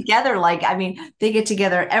get delicious. together like, I mean, they get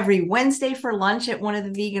together every Wednesday for lunch at one of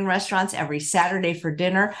the vegan restaurants, every Saturday for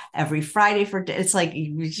dinner, every Friday for it's like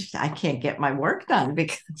I can't get my work done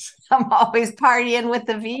because I'm always partying with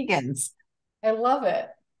the vegans. I love it.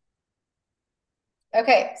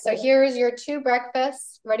 Okay, so here's your two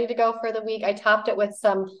breakfasts ready to go for the week. I topped it with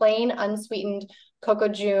some plain unsweetened Cocoa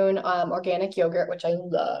June organic yogurt, which I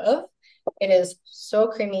love. It is so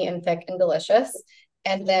creamy and thick and delicious.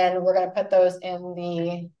 And then we're going to put those in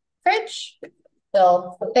the fridge.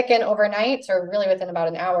 They'll thicken overnight, or really within about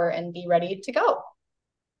an hour, and be ready to go.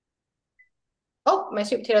 Oh, my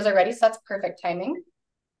sweet potatoes are ready, so that's perfect timing.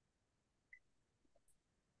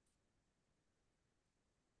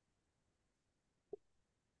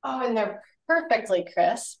 Oh, and they're perfectly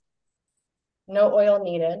crisp. No oil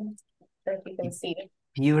needed. Sure if you can see.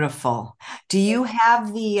 Beautiful. Do you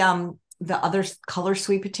have the other color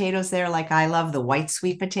sweet potatoes there like I love the white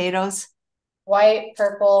sweet potatoes? White,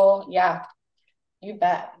 purple, yeah, you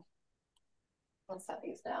bet. Let's set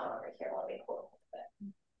these down over here while we pull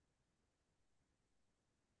it.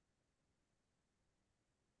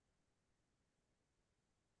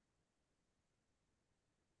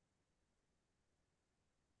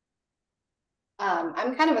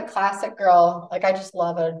 I'm kind of a classic girl. Like I just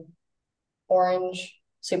love an orange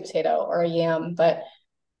sweet potato or a yam, but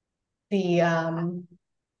the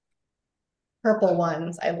purple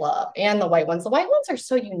ones I love and the white ones. The white ones are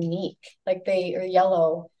so unique. Like they are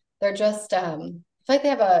yellow. They're just I feel like they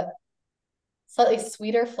have a slightly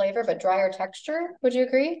sweeter flavor but drier texture. Would you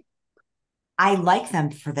agree? I like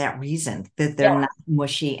them for that reason, that they're Yeah. not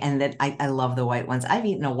mushy and that I love the white ones. I've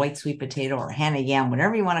eaten a white sweet potato or Hannah yam,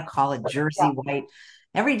 whatever you want to call it, Jersey Yeah. white,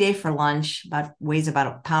 every day for lunch, about weighs about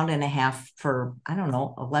a pound and a half for, I don't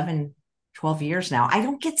know, 11, 12 years now. I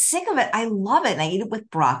don't get sick of it. I love it. And I eat it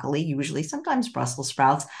with broccoli, usually, sometimes Brussels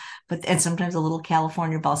sprouts, but and sometimes a little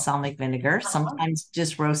California balsamic vinegar, Uh-huh. sometimes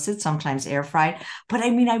just roasted, sometimes air fried. But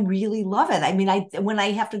I mean, I really love it. I mean, I when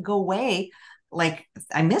I have to go away, like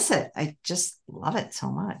I miss it. I just love it so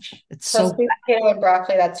much. It's So so sweet potato and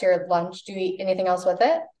broccoli, that's your lunch. Do you eat anything else with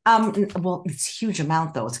it? well, it's a huge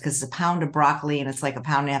amount though. It's because it's a pound of broccoli and it's like a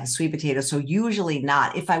pound and a half of sweet potato. So usually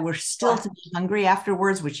not. If I were still Yeah. to be hungry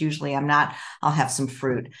afterwards, which usually I'm not, I'll have some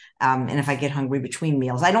fruit. And if I get hungry between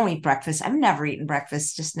meals, I don't eat breakfast. I've never eaten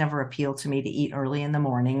breakfast. Just never appealed to me to eat early in the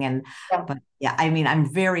morning. And Yeah. but yeah, I mean,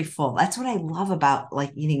 I'm very full. That's what I love about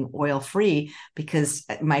like eating oil free because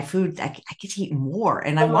my food, I get to eat more,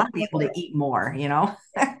 and I So want much to be able to more. eat more.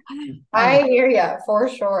 I I hear you for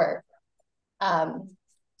sure.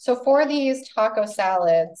 So for these taco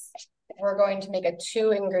salads, we're going to make a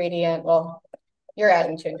two ingredient. Well, you're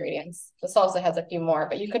adding two ingredients. The salsa has a few more,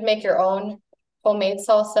 but you could make your own homemade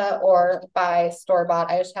salsa or buy store-bought.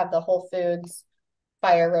 I just have the Whole Foods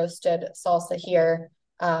fire roasted salsa here.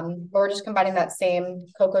 But we're just combining that same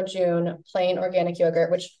Cocoa June plain organic yogurt,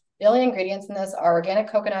 which the only ingredients in this are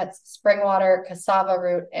organic coconuts, spring water, cassava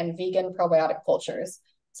root, and vegan probiotic cultures.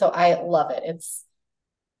 So I love it. It's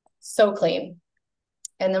so clean.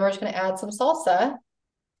 And then we're just going to add some salsa,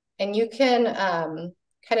 and you can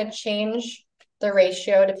kind of change the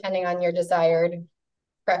ratio depending on your desired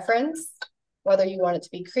preference, whether you want it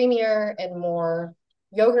to be creamier and more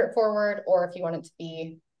yogurt forward, or if you want it to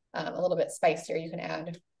be a little bit spicier, you can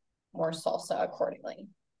add more salsa accordingly.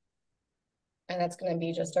 And that's going to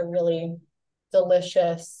be just a really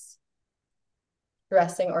delicious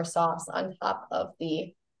dressing or sauce on top of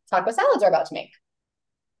the taco salads we're about to make.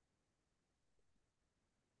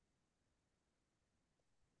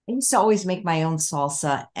 used to always make my own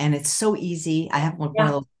salsa, and it's so easy. I have one of Yeah.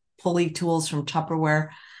 those pulley tools from Tupperware,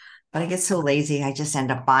 but I get so lazy, I just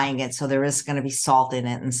end up buying it. So there is going to be salt in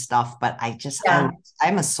it and stuff. But Yeah,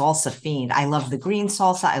 I'm a salsa fiend. I love the green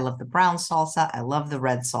salsa. I love the brown salsa. I love the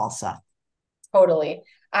red salsa. totally.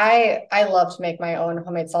 I love to make my own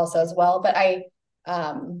homemade salsa as well, but I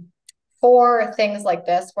for things like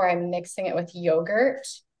this where I'm mixing it with yogurt,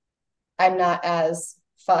 I'm not as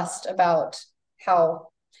fussed about how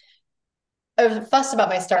fussed about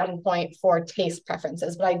my starting point for taste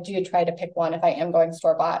preferences, but I do try to pick one if I am going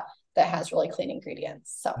store bought that has really clean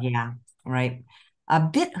ingredients. So Yeah, right. A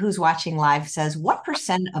bit who's watching live says, what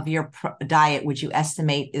percent of your diet would you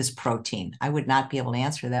estimate is protein? I would not be able to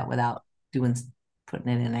answer that without doing putting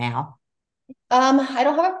it in now. I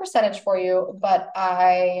don't have a percentage for you, but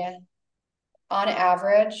on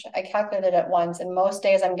average, I calculated it once, and most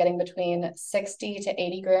days I'm getting between 60 to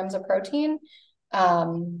 80 grams of protein.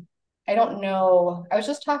 I don't know. I was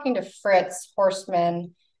just talking to Fritz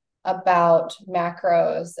Horstman about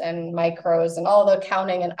macros and micros and all the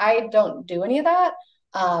counting, and I don't do any of that.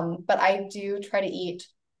 But I do try to eat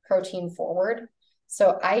protein forward.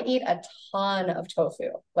 So I eat a ton of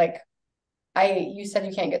tofu. Like you said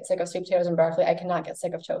you can't get sick of sweet potatoes and broccoli. I cannot get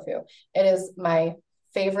sick of tofu. It is one of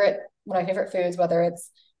my favorite foods, whether it's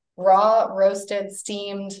raw, roasted,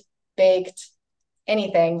 steamed, baked,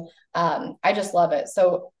 anything. I just love it.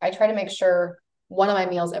 So I try to make sure one of my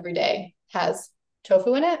meals every day has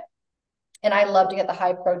tofu in it. And I love to get the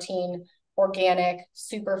high protein, organic,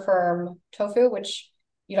 super firm tofu, which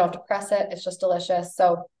you don't have to press it. It's just delicious.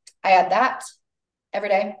 So I add that every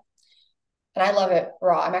day. And I love it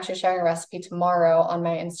raw. I'm actually sharing a recipe tomorrow on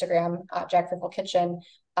my Instagram, Jack Ripple Kitchen,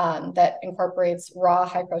 that incorporates raw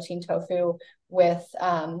high protein tofu with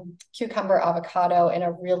cucumber, avocado, and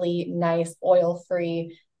a really nice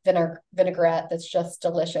oil-free vinaigrette that's just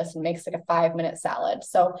delicious and makes like a 5-minute salad.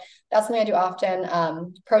 So that's something I do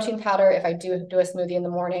often. Protein powder if I do a smoothie in the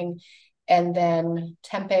morning, and then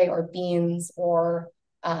tempeh or beans or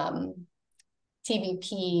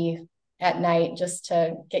TVP at night just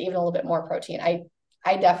to get even a little bit more protein.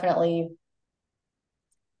 I definitely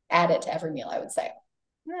add it to every meal, I would say.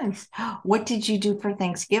 Nice. What did you do for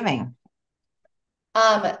Thanksgiving?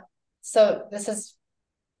 Um, so this is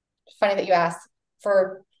funny that you asked.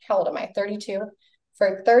 For how old am I? 32.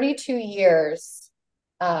 For 32 years,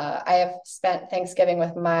 I have spent Thanksgiving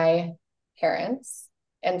with my parents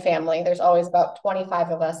and family. There's always about 25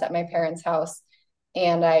 of us at my parents' house.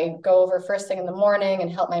 And I go over first thing in the morning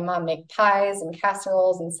and help my mom make pies and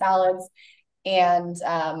casseroles and salads. And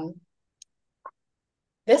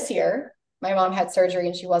this year, my mom had surgery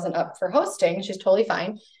and she wasn't up for hosting. She's totally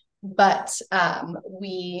fine. But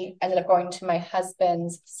we ended up going to my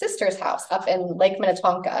husband's sister's house up in Lake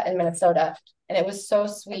Minnetonka in Minnesota. And it was so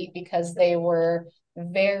sweet because they were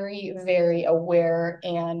very, very aware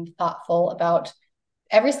and thoughtful about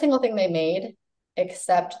every single thing they made,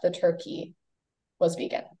 except the turkey was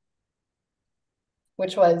vegan,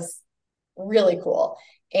 which was really cool.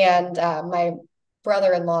 And my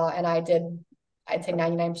brother-in-law and I did, I'd say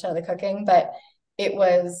 99% of the cooking, but we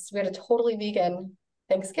had a totally vegan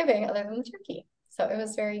Thanksgiving other than the turkey. So it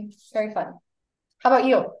was very, very fun. How about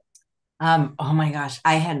you? Oh my gosh,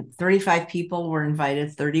 I had 35 people were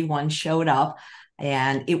invited, 31 showed up,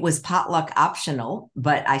 and it was potluck optional,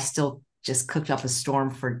 but I still just cooked up a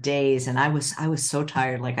storm for days. And I was so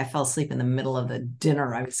tired. Like I fell asleep in the middle of the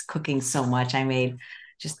dinner. I was cooking so much. I made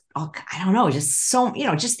I don't know, just so,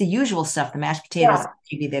 just the usual stuff, the mashed potatoes, Yeah.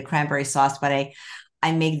 maybe the cranberry sauce, but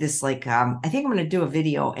I made this like I think I'm going to do a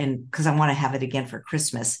video and because I want to have it again for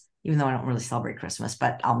Christmas, even though I don't really celebrate Christmas,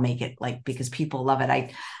 but I'll make it like because people love it.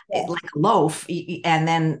 Yeah. Like a loaf, and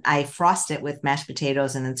then I frost it with mashed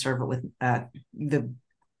potatoes and then serve it with the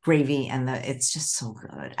gravy and it's just so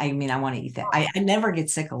good. I mean, I want to eat that. I never get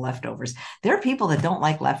sick of leftovers. There are people that don't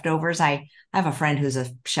like leftovers. I have a friend who's a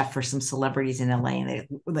chef for some celebrities in LA and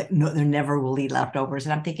they never will eat leftovers.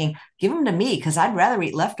 And I'm thinking, give them to me because I'd rather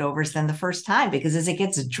eat leftovers than the first time because as it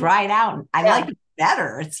gets dried out, I Yeah. like it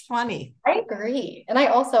better. It's funny. I agree. And I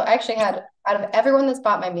actually had, out of everyone that's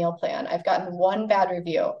bought my meal plan, I've gotten one bad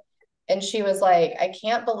review. And she was like, I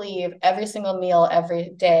can't believe every single meal every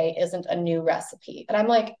day isn't a new recipe. And I'm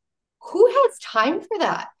like, who has time for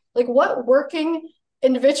that? Like, what working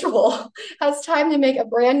individual has time to make a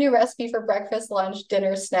brand new recipe for breakfast, lunch,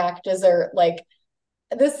 dinner, snack, dessert? Like,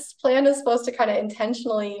 this plan is supposed to kind of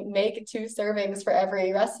intentionally make 2 servings for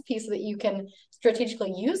every recipe so that you can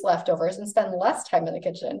strategically use leftovers and spend less time in the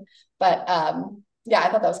kitchen. But yeah, I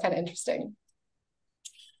thought that was kind of interesting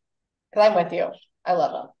because I'm with you. I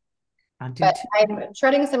love them. I'll do But too. I'm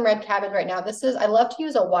shredding some red cabbage right now. I love to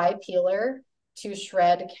use a Y peeler to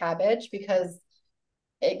shred cabbage because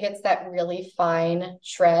it gets that really fine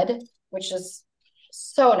shred, which is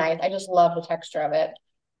so nice. I just love the texture of it.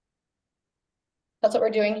 That's what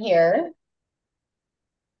we're doing here.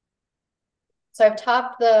 So I've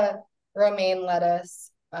topped the romaine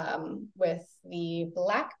lettuce with the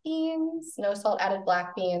black beans, no salt added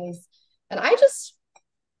black beans. And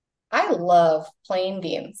I love plain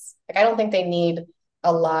beans. Like I don't think they need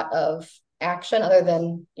a lot of action other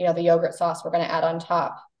than, the yogurt sauce we're going to add on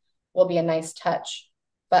top will be a nice touch.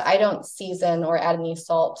 But I don't season or add any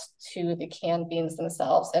salt to the canned beans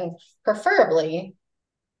themselves. And preferably,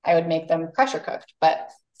 I would make them pressure cooked. But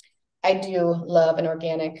I do love an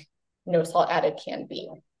organic, no salt added canned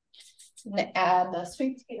bean. I'm going to add the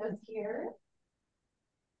sweet potatoes here.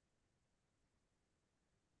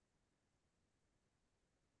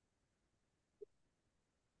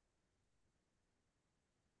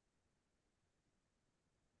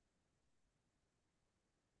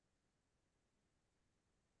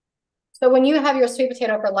 So when you have your sweet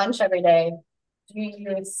potato for lunch every day, do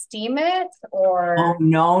you steam it Oh, or?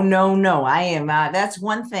 no, no, no. I am that's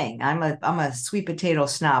one thing. I'm a sweet potato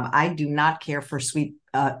snob. I do not care for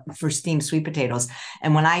steamed sweet potatoes.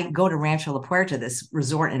 And when I go to Rancho La Puerta, this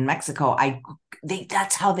resort in Mexico,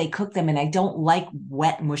 that's how they cook them. And I don't like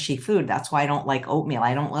wet, mushy food. That's why I don't like oatmeal.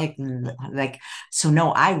 I don't like so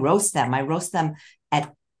no, I roast them. I roast them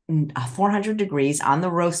at 400 degrees on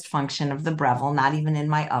the roast function of the Breville, not even in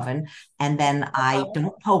my oven. And then I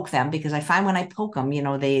don't poke them because I find when I poke them,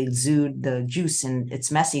 they exude the juice and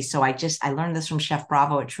it's messy. So I learned this from Chef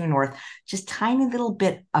Bravo at True North, just tiny little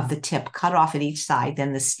bit of the tip cut off at each side,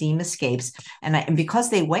 then the steam escapes. And because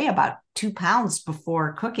they weigh about 2 pounds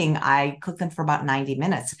before cooking, I cook them for about 90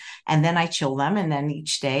 minutes. And then I chill them. And then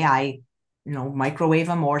each day I microwave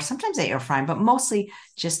them, or sometimes I air fry them, but mostly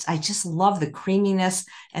I just love the creaminess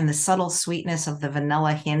and the subtle sweetness of the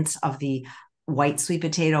vanilla hints of the white sweet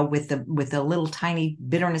potato with the little tiny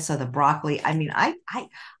bitterness of the broccoli. I mean, I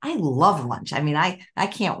love lunch. I mean, I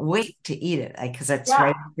can't wait to eat it because it's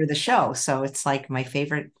right after the show. So it's like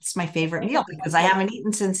it's my favorite meal because I haven't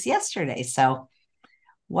eaten since yesterday. So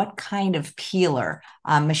what kind of peeler?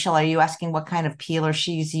 Michelle, are you asking what kind of peeler was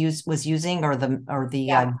using, or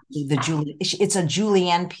the Julie? It's a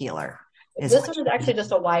julienne peeler. This one is actually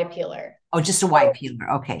just a Y peeler. Oh, just a Y peeler.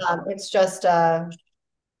 Okay. It's just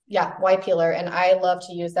Y peeler, and I love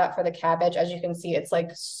to use that for the cabbage. As you can see, it's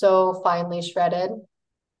like so finely shredded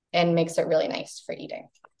and makes it really nice for eating.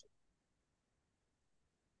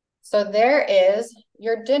 So there is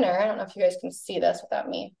your dinner. I don't know if you guys can see this without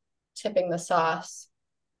me tipping the sauce,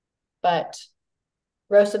 but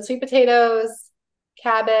roasted sweet potatoes,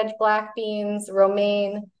 cabbage, black beans,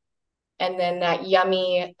 romaine, and then that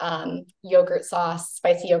yummy yogurt sauce,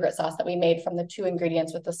 spicy yogurt sauce that we made from the 2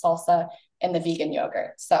 ingredients with the salsa and the vegan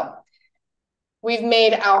yogurt. So we've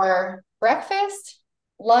made our breakfast,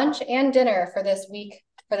 lunch, and dinner for this week,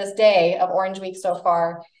 for this day of Orange Week so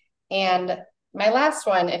far. And my last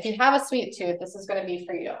one, if you have a sweet tooth, this is going to be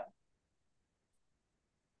for you.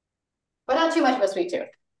 But not too much of a sweet tooth,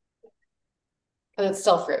 because it's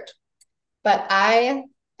still fruit. But I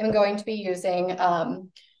am going to be using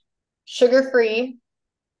sugar-free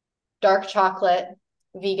dark chocolate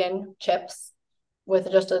vegan chips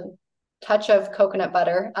with just a touch of coconut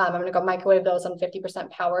butter. I'm going to go microwave those on 50%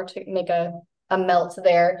 power to make a melt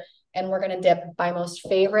there. And we're going to dip my most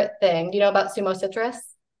favorite thing. Do you know about Sumo Citrus?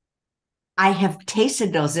 I have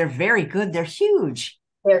tasted those. They're very good. They're huge.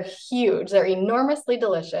 They're huge. They're enormously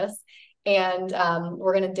delicious. And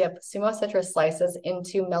we're going to dip Sumo Citrus slices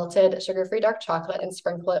into melted sugar-free dark chocolate and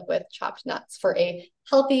sprinkle it with chopped nuts for a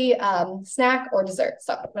healthy snack or dessert.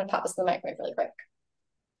 So I'm going to pop this in the microwave really quick.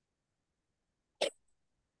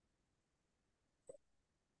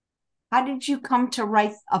 How did you come to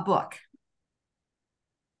write a book?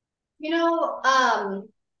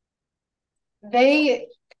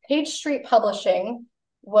 Page Street Publishing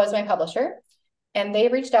was my publisher, and they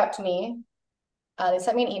reached out to me. They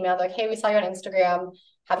sent me an email like, hey, we saw you on Instagram.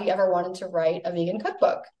 Have you ever wanted to write a vegan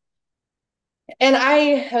cookbook? And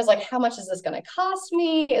I was like, how much is this going to cost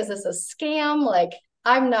me? Is this a scam? Like,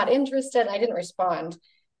 I'm not interested. I didn't respond.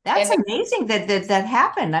 That's amazing that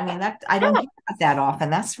happened. I mean, I don't hear about that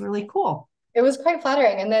often. That's really cool. It was quite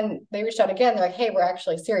flattering. And then they reached out again. They're like, hey, we're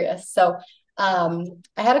actually serious. So I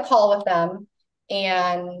had a call with them,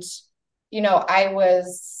 and, I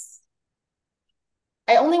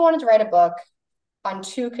only wanted to write a book on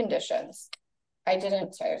 2 conditions. Sorry,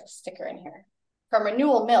 there's a sticker in here. From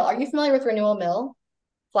Renewal Mill. Are you familiar with Renewal Mill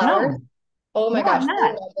flour? No. Oh my gosh.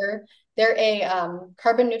 I'm They're a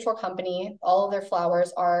carbon neutral company. All of their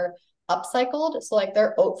flours are upcycled. So like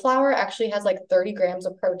their oat flour actually has like 30 grams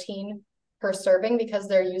of protein per serving because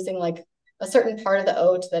they're using like a certain part of the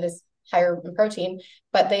oat that is higher in protein,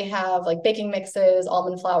 but they have like baking mixes,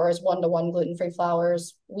 almond flours, 1-to-1 gluten-free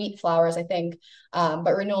flours, wheat flours, I think.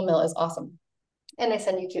 But Renewal Mill is awesome. And they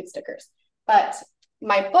send you cute stickers. But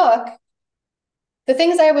my book, the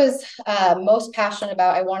things I was most passionate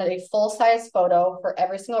about, I wanted a full-size photo for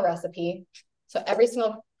every single recipe. So every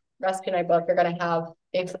single recipe in my book, you're going to have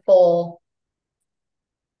a full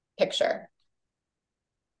picture.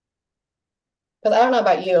 Because I don't know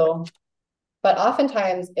about you, but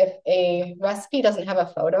oftentimes if a recipe doesn't have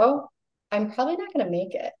a photo, I'm probably not going to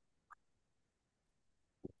make it.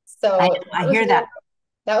 So I hear that.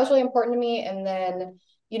 That was really important to me. And then,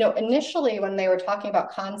 initially when they were talking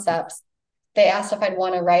about concepts, they asked if I'd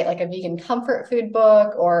want to write like a vegan comfort food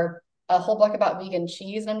book or a whole book about vegan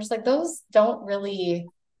cheese. And I'm just like, those don't really,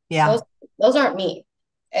 those aren't me.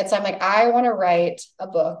 And so I'm like, I want to write a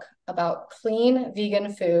book about clean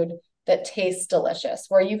vegan food that tastes delicious,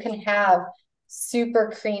 where you can have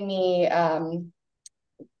super creamy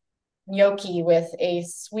gnocchi with a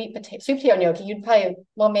sweet potato gnocchi. You'd probably,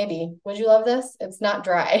 well, maybe, would you love this? It's not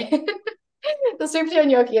dry. The sweet potato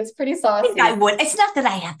gnocchi, it's pretty I think I saucy. would. It's not that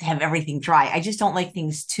I have to have everything dry. I just don't like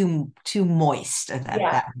things too moist. If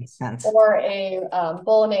Yeah. that makes sense. Or a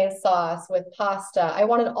bolognese sauce with pasta. I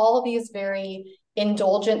wanted all these very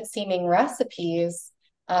indulgent seeming recipes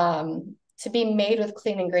to be made with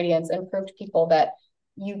clean ingredients and prove to people that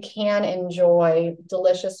you can enjoy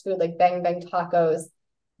delicious food like bang bang tacos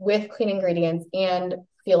with clean ingredients and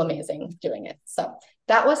feel amazing doing it. So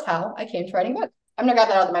that was how I came to writing a book. I'm gonna grab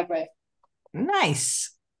that out of the microwave.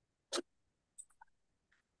 Nice.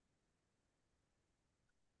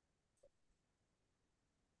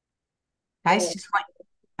 Guys,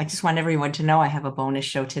 I just want everyone to know I have a bonus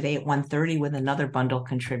show today at 1:30 with another bundle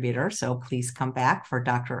contributor. So please come back for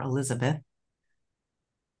Dr. Elizabeth.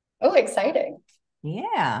 Oh, exciting.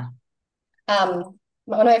 Yeah.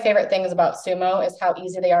 One of my favorite things about sumo is how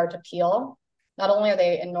easy they are to peel. Not only are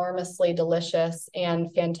they enormously delicious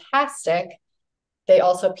and fantastic, they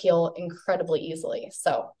also peel incredibly easily.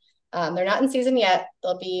 So they're not in season yet.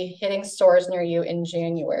 They'll be hitting stores near you in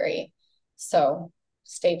January. So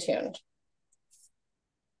stay tuned.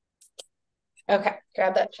 Okay,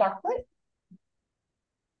 grab that chocolate.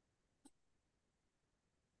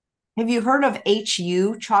 Have you heard of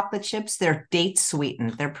HU chocolate chips? They're date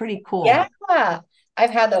sweetened. They're pretty cool. Yeah, I've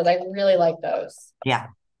had those. I really like those. Yeah.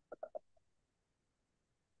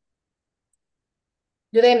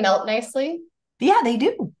 Do they melt nicely? Yeah, they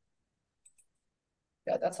do.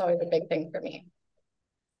 Yeah, that's always a big thing for me.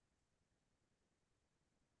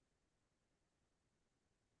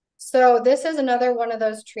 So this is another one of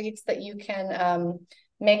those treats that you can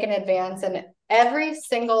make in advance, and every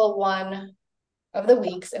single one of the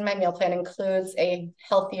weeks in my meal plan includes a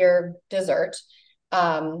healthier dessert.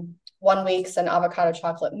 1 week's an avocado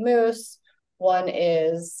chocolate mousse. One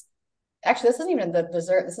is, actually, this isn't even the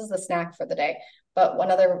dessert. This is the snack for the day. But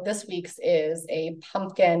this week's is a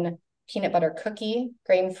pumpkin peanut butter cookie,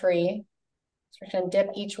 grain-free. So we're going to dip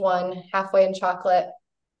each one halfway in chocolate.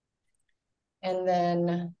 And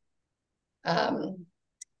then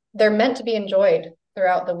they're meant to be enjoyed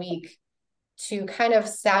throughout the week to kind of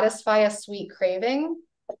satisfy a sweet craving,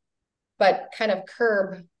 but kind of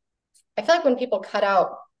curb. I feel like when people cut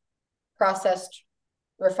out processed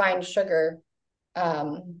refined sugar,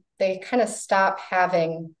 they kind of stop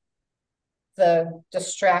having the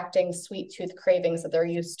distracting sweet tooth cravings that they're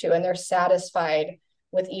used to, and they're satisfied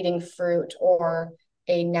with eating fruit or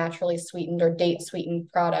a naturally sweetened or date sweetened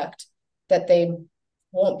product, that they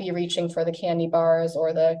won't be reaching for the candy bars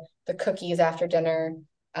or the cookies after dinner.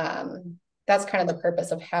 That's kind of the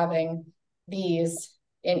purpose of having these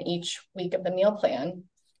in each week of the meal plan,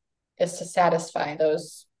 is to satisfy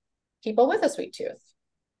those people with a sweet tooth.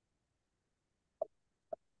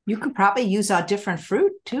 You could probably use a different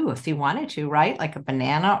fruit too if you wanted to, right? Like a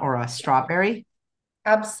banana or a strawberry.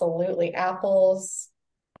 Absolutely. Apples.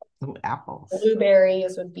 Ooh, apples.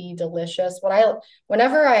 Blueberries would be delicious.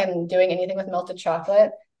 Whenever I'm doing anything with melted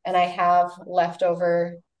chocolate and I have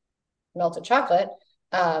leftover melted chocolate,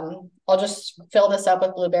 I'll just fill this up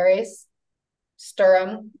with blueberries, stir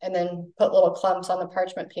them, and then put little clumps on the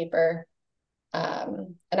parchment paper.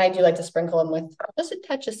 And I do like to sprinkle them with just a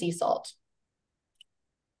touch of sea salt.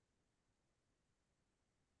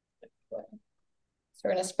 So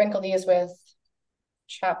we're going to sprinkle these with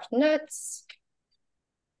chopped nuts.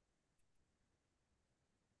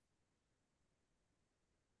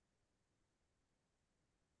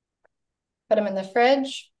 Put them in the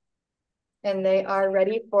fridge, and they are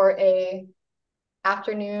ready for a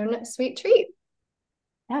afternoon sweet treat.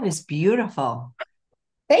 That is beautiful.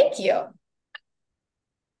 Thank you.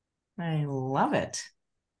 I love it.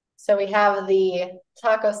 So we have the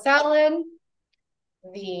taco salad,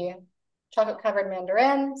 the chocolate covered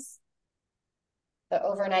mandarins, the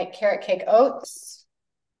overnight carrot cake oats,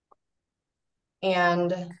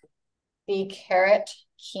 and the carrot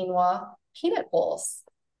quinoa peanut bowls.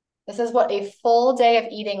 This is what a full day of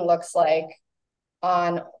eating looks like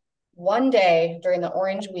on one day during the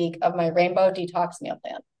orange week of my rainbow detox meal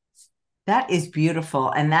plan. That is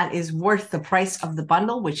beautiful. And that is worth the price of the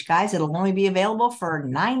bundle, which, guys, it'll only be available for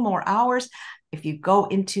 9 more hours. If you go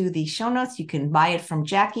into the show notes, you can buy it from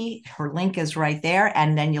Jackie. Her link is right there.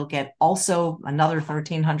 And then you'll get also another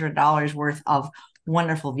 $1,300 worth of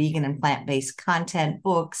wonderful vegan and plant-based content,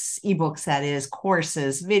 books, ebooks, that is,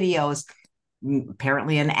 courses, videos,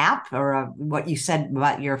 apparently an app, or what you said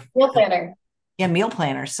about your meal planner. Yeah, meal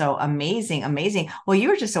planner. So amazing, amazing. Well, you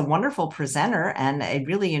were just a wonderful presenter, and I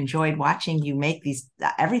really enjoyed watching you make these.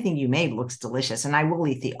 Everything you made looks delicious, and I will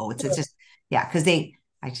eat the oats. It's just, yeah, because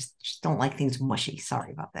I just don't like things mushy.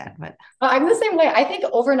 Sorry about that, but I'm the same way. I think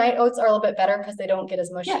overnight oats are a little bit better because they don't get as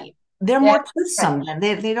yeah, mushy. they're Yeah. more toothsome.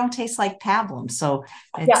 They don't taste like pablum, so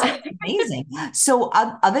it's Yeah. amazing. So,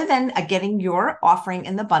 other than getting your offering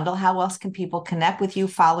in the bundle, how else can people connect with you,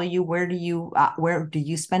 follow you? Where do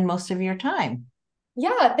you spend most of your time?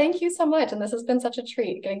 Yeah, thank you so much. And this has been such a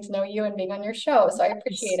treat getting to know you and being on your show. So I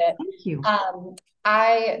appreciate Yes, it. thank you.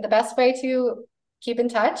 The best way to keep in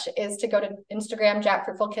touch is to go to Instagram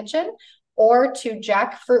Jackfruitful Kitchen or to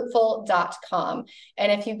jackfruitful.com.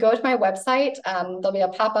 And if you go to my website, there'll be a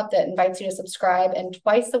pop-up that invites you to subscribe. And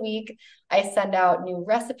twice a week, I send out new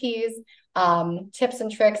recipes, tips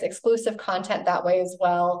and tricks, exclusive content that way as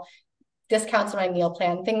well, discounts on my meal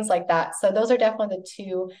plan, things like that. So those are definitely the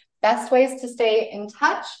two best ways to stay in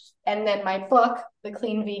touch. And then my book, The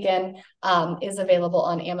Clean Vegan, is available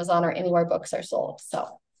on Amazon or anywhere books are sold.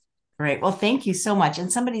 So Great. Well, thank you so much.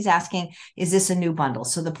 And somebody's asking, is this a new bundle?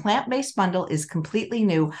 So the plant-based bundle is completely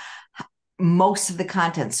new. Most of the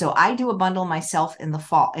content. So I do a bundle myself in the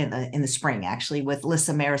fall, in the spring, actually, with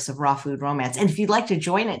Lissa Maris of Raw Food Romance. And if you'd like to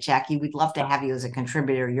join it, Jackie, we'd love to have you as a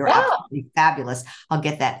contributor. You're yeah, absolutely fabulous. I'll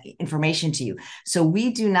get that information to you. So we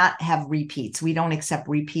do not have repeats. We don't accept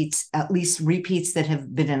repeats, at least repeats that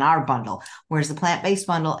have been in our bundle. Whereas the plant-based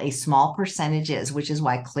bundle, a small percentage is, which is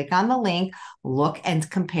why click on the link, look and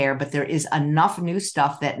compare. But there is enough new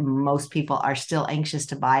stuff that most people are still anxious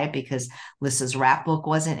to buy it because Lissa's rap book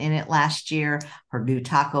wasn't in it last year, her new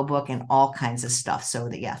taco book, and all kinds of stuff. So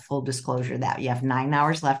that, yeah, full disclosure that you have 9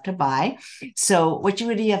 hours left to buy. So what do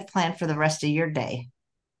you have planned for the rest of your day?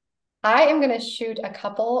 I am going to shoot a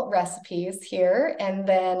couple recipes here. And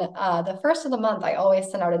then the first of the month, I always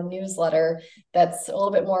send out a newsletter that's a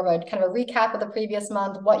little bit more of a kind of a recap of the previous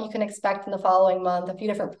month, what you can expect in the following month, a few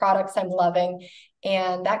different products I'm loving.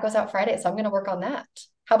 And that goes out Friday. So I'm going to work on that.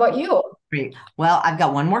 How about you? Great. Well, I've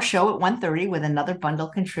got one more show at 1:30 with another bundle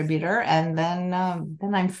contributor, and then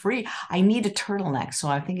I'm free. I need a turtleneck, so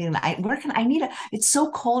I'm thinking, where can I need a? It's so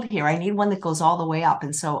cold here. I need one that goes all the way up,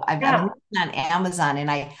 and so I'm Yeah. looking on Amazon, and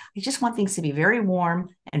I just want things to be very warm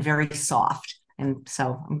and very soft, and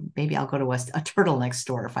so maybe I'll go to a turtleneck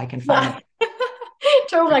store if I can find Yeah.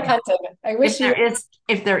 Turtleneck hunting. I wish you.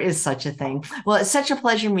 if there is such a thing. Well, it's such a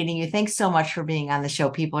pleasure meeting you. Thanks so much for being on the show.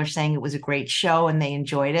 People are saying it was a great show and they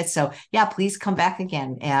enjoyed it. So yeah, please come back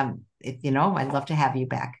again. I'd love to have you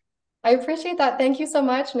back. I appreciate that. Thank you so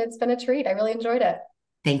much. And it's been a treat. I really enjoyed it.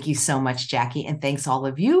 Thank you so much, Jackie. And thanks all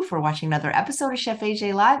of you for watching another episode of Chef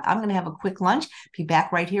AJ Live. I'm going to have a quick lunch. Be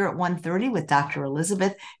back right here at 1:30 with Dr.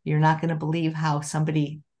 Elizabeth. You're not going to believe how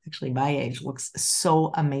somebody actually my age looks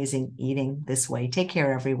so amazing eating this way. Take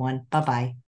care, everyone. Bye-bye.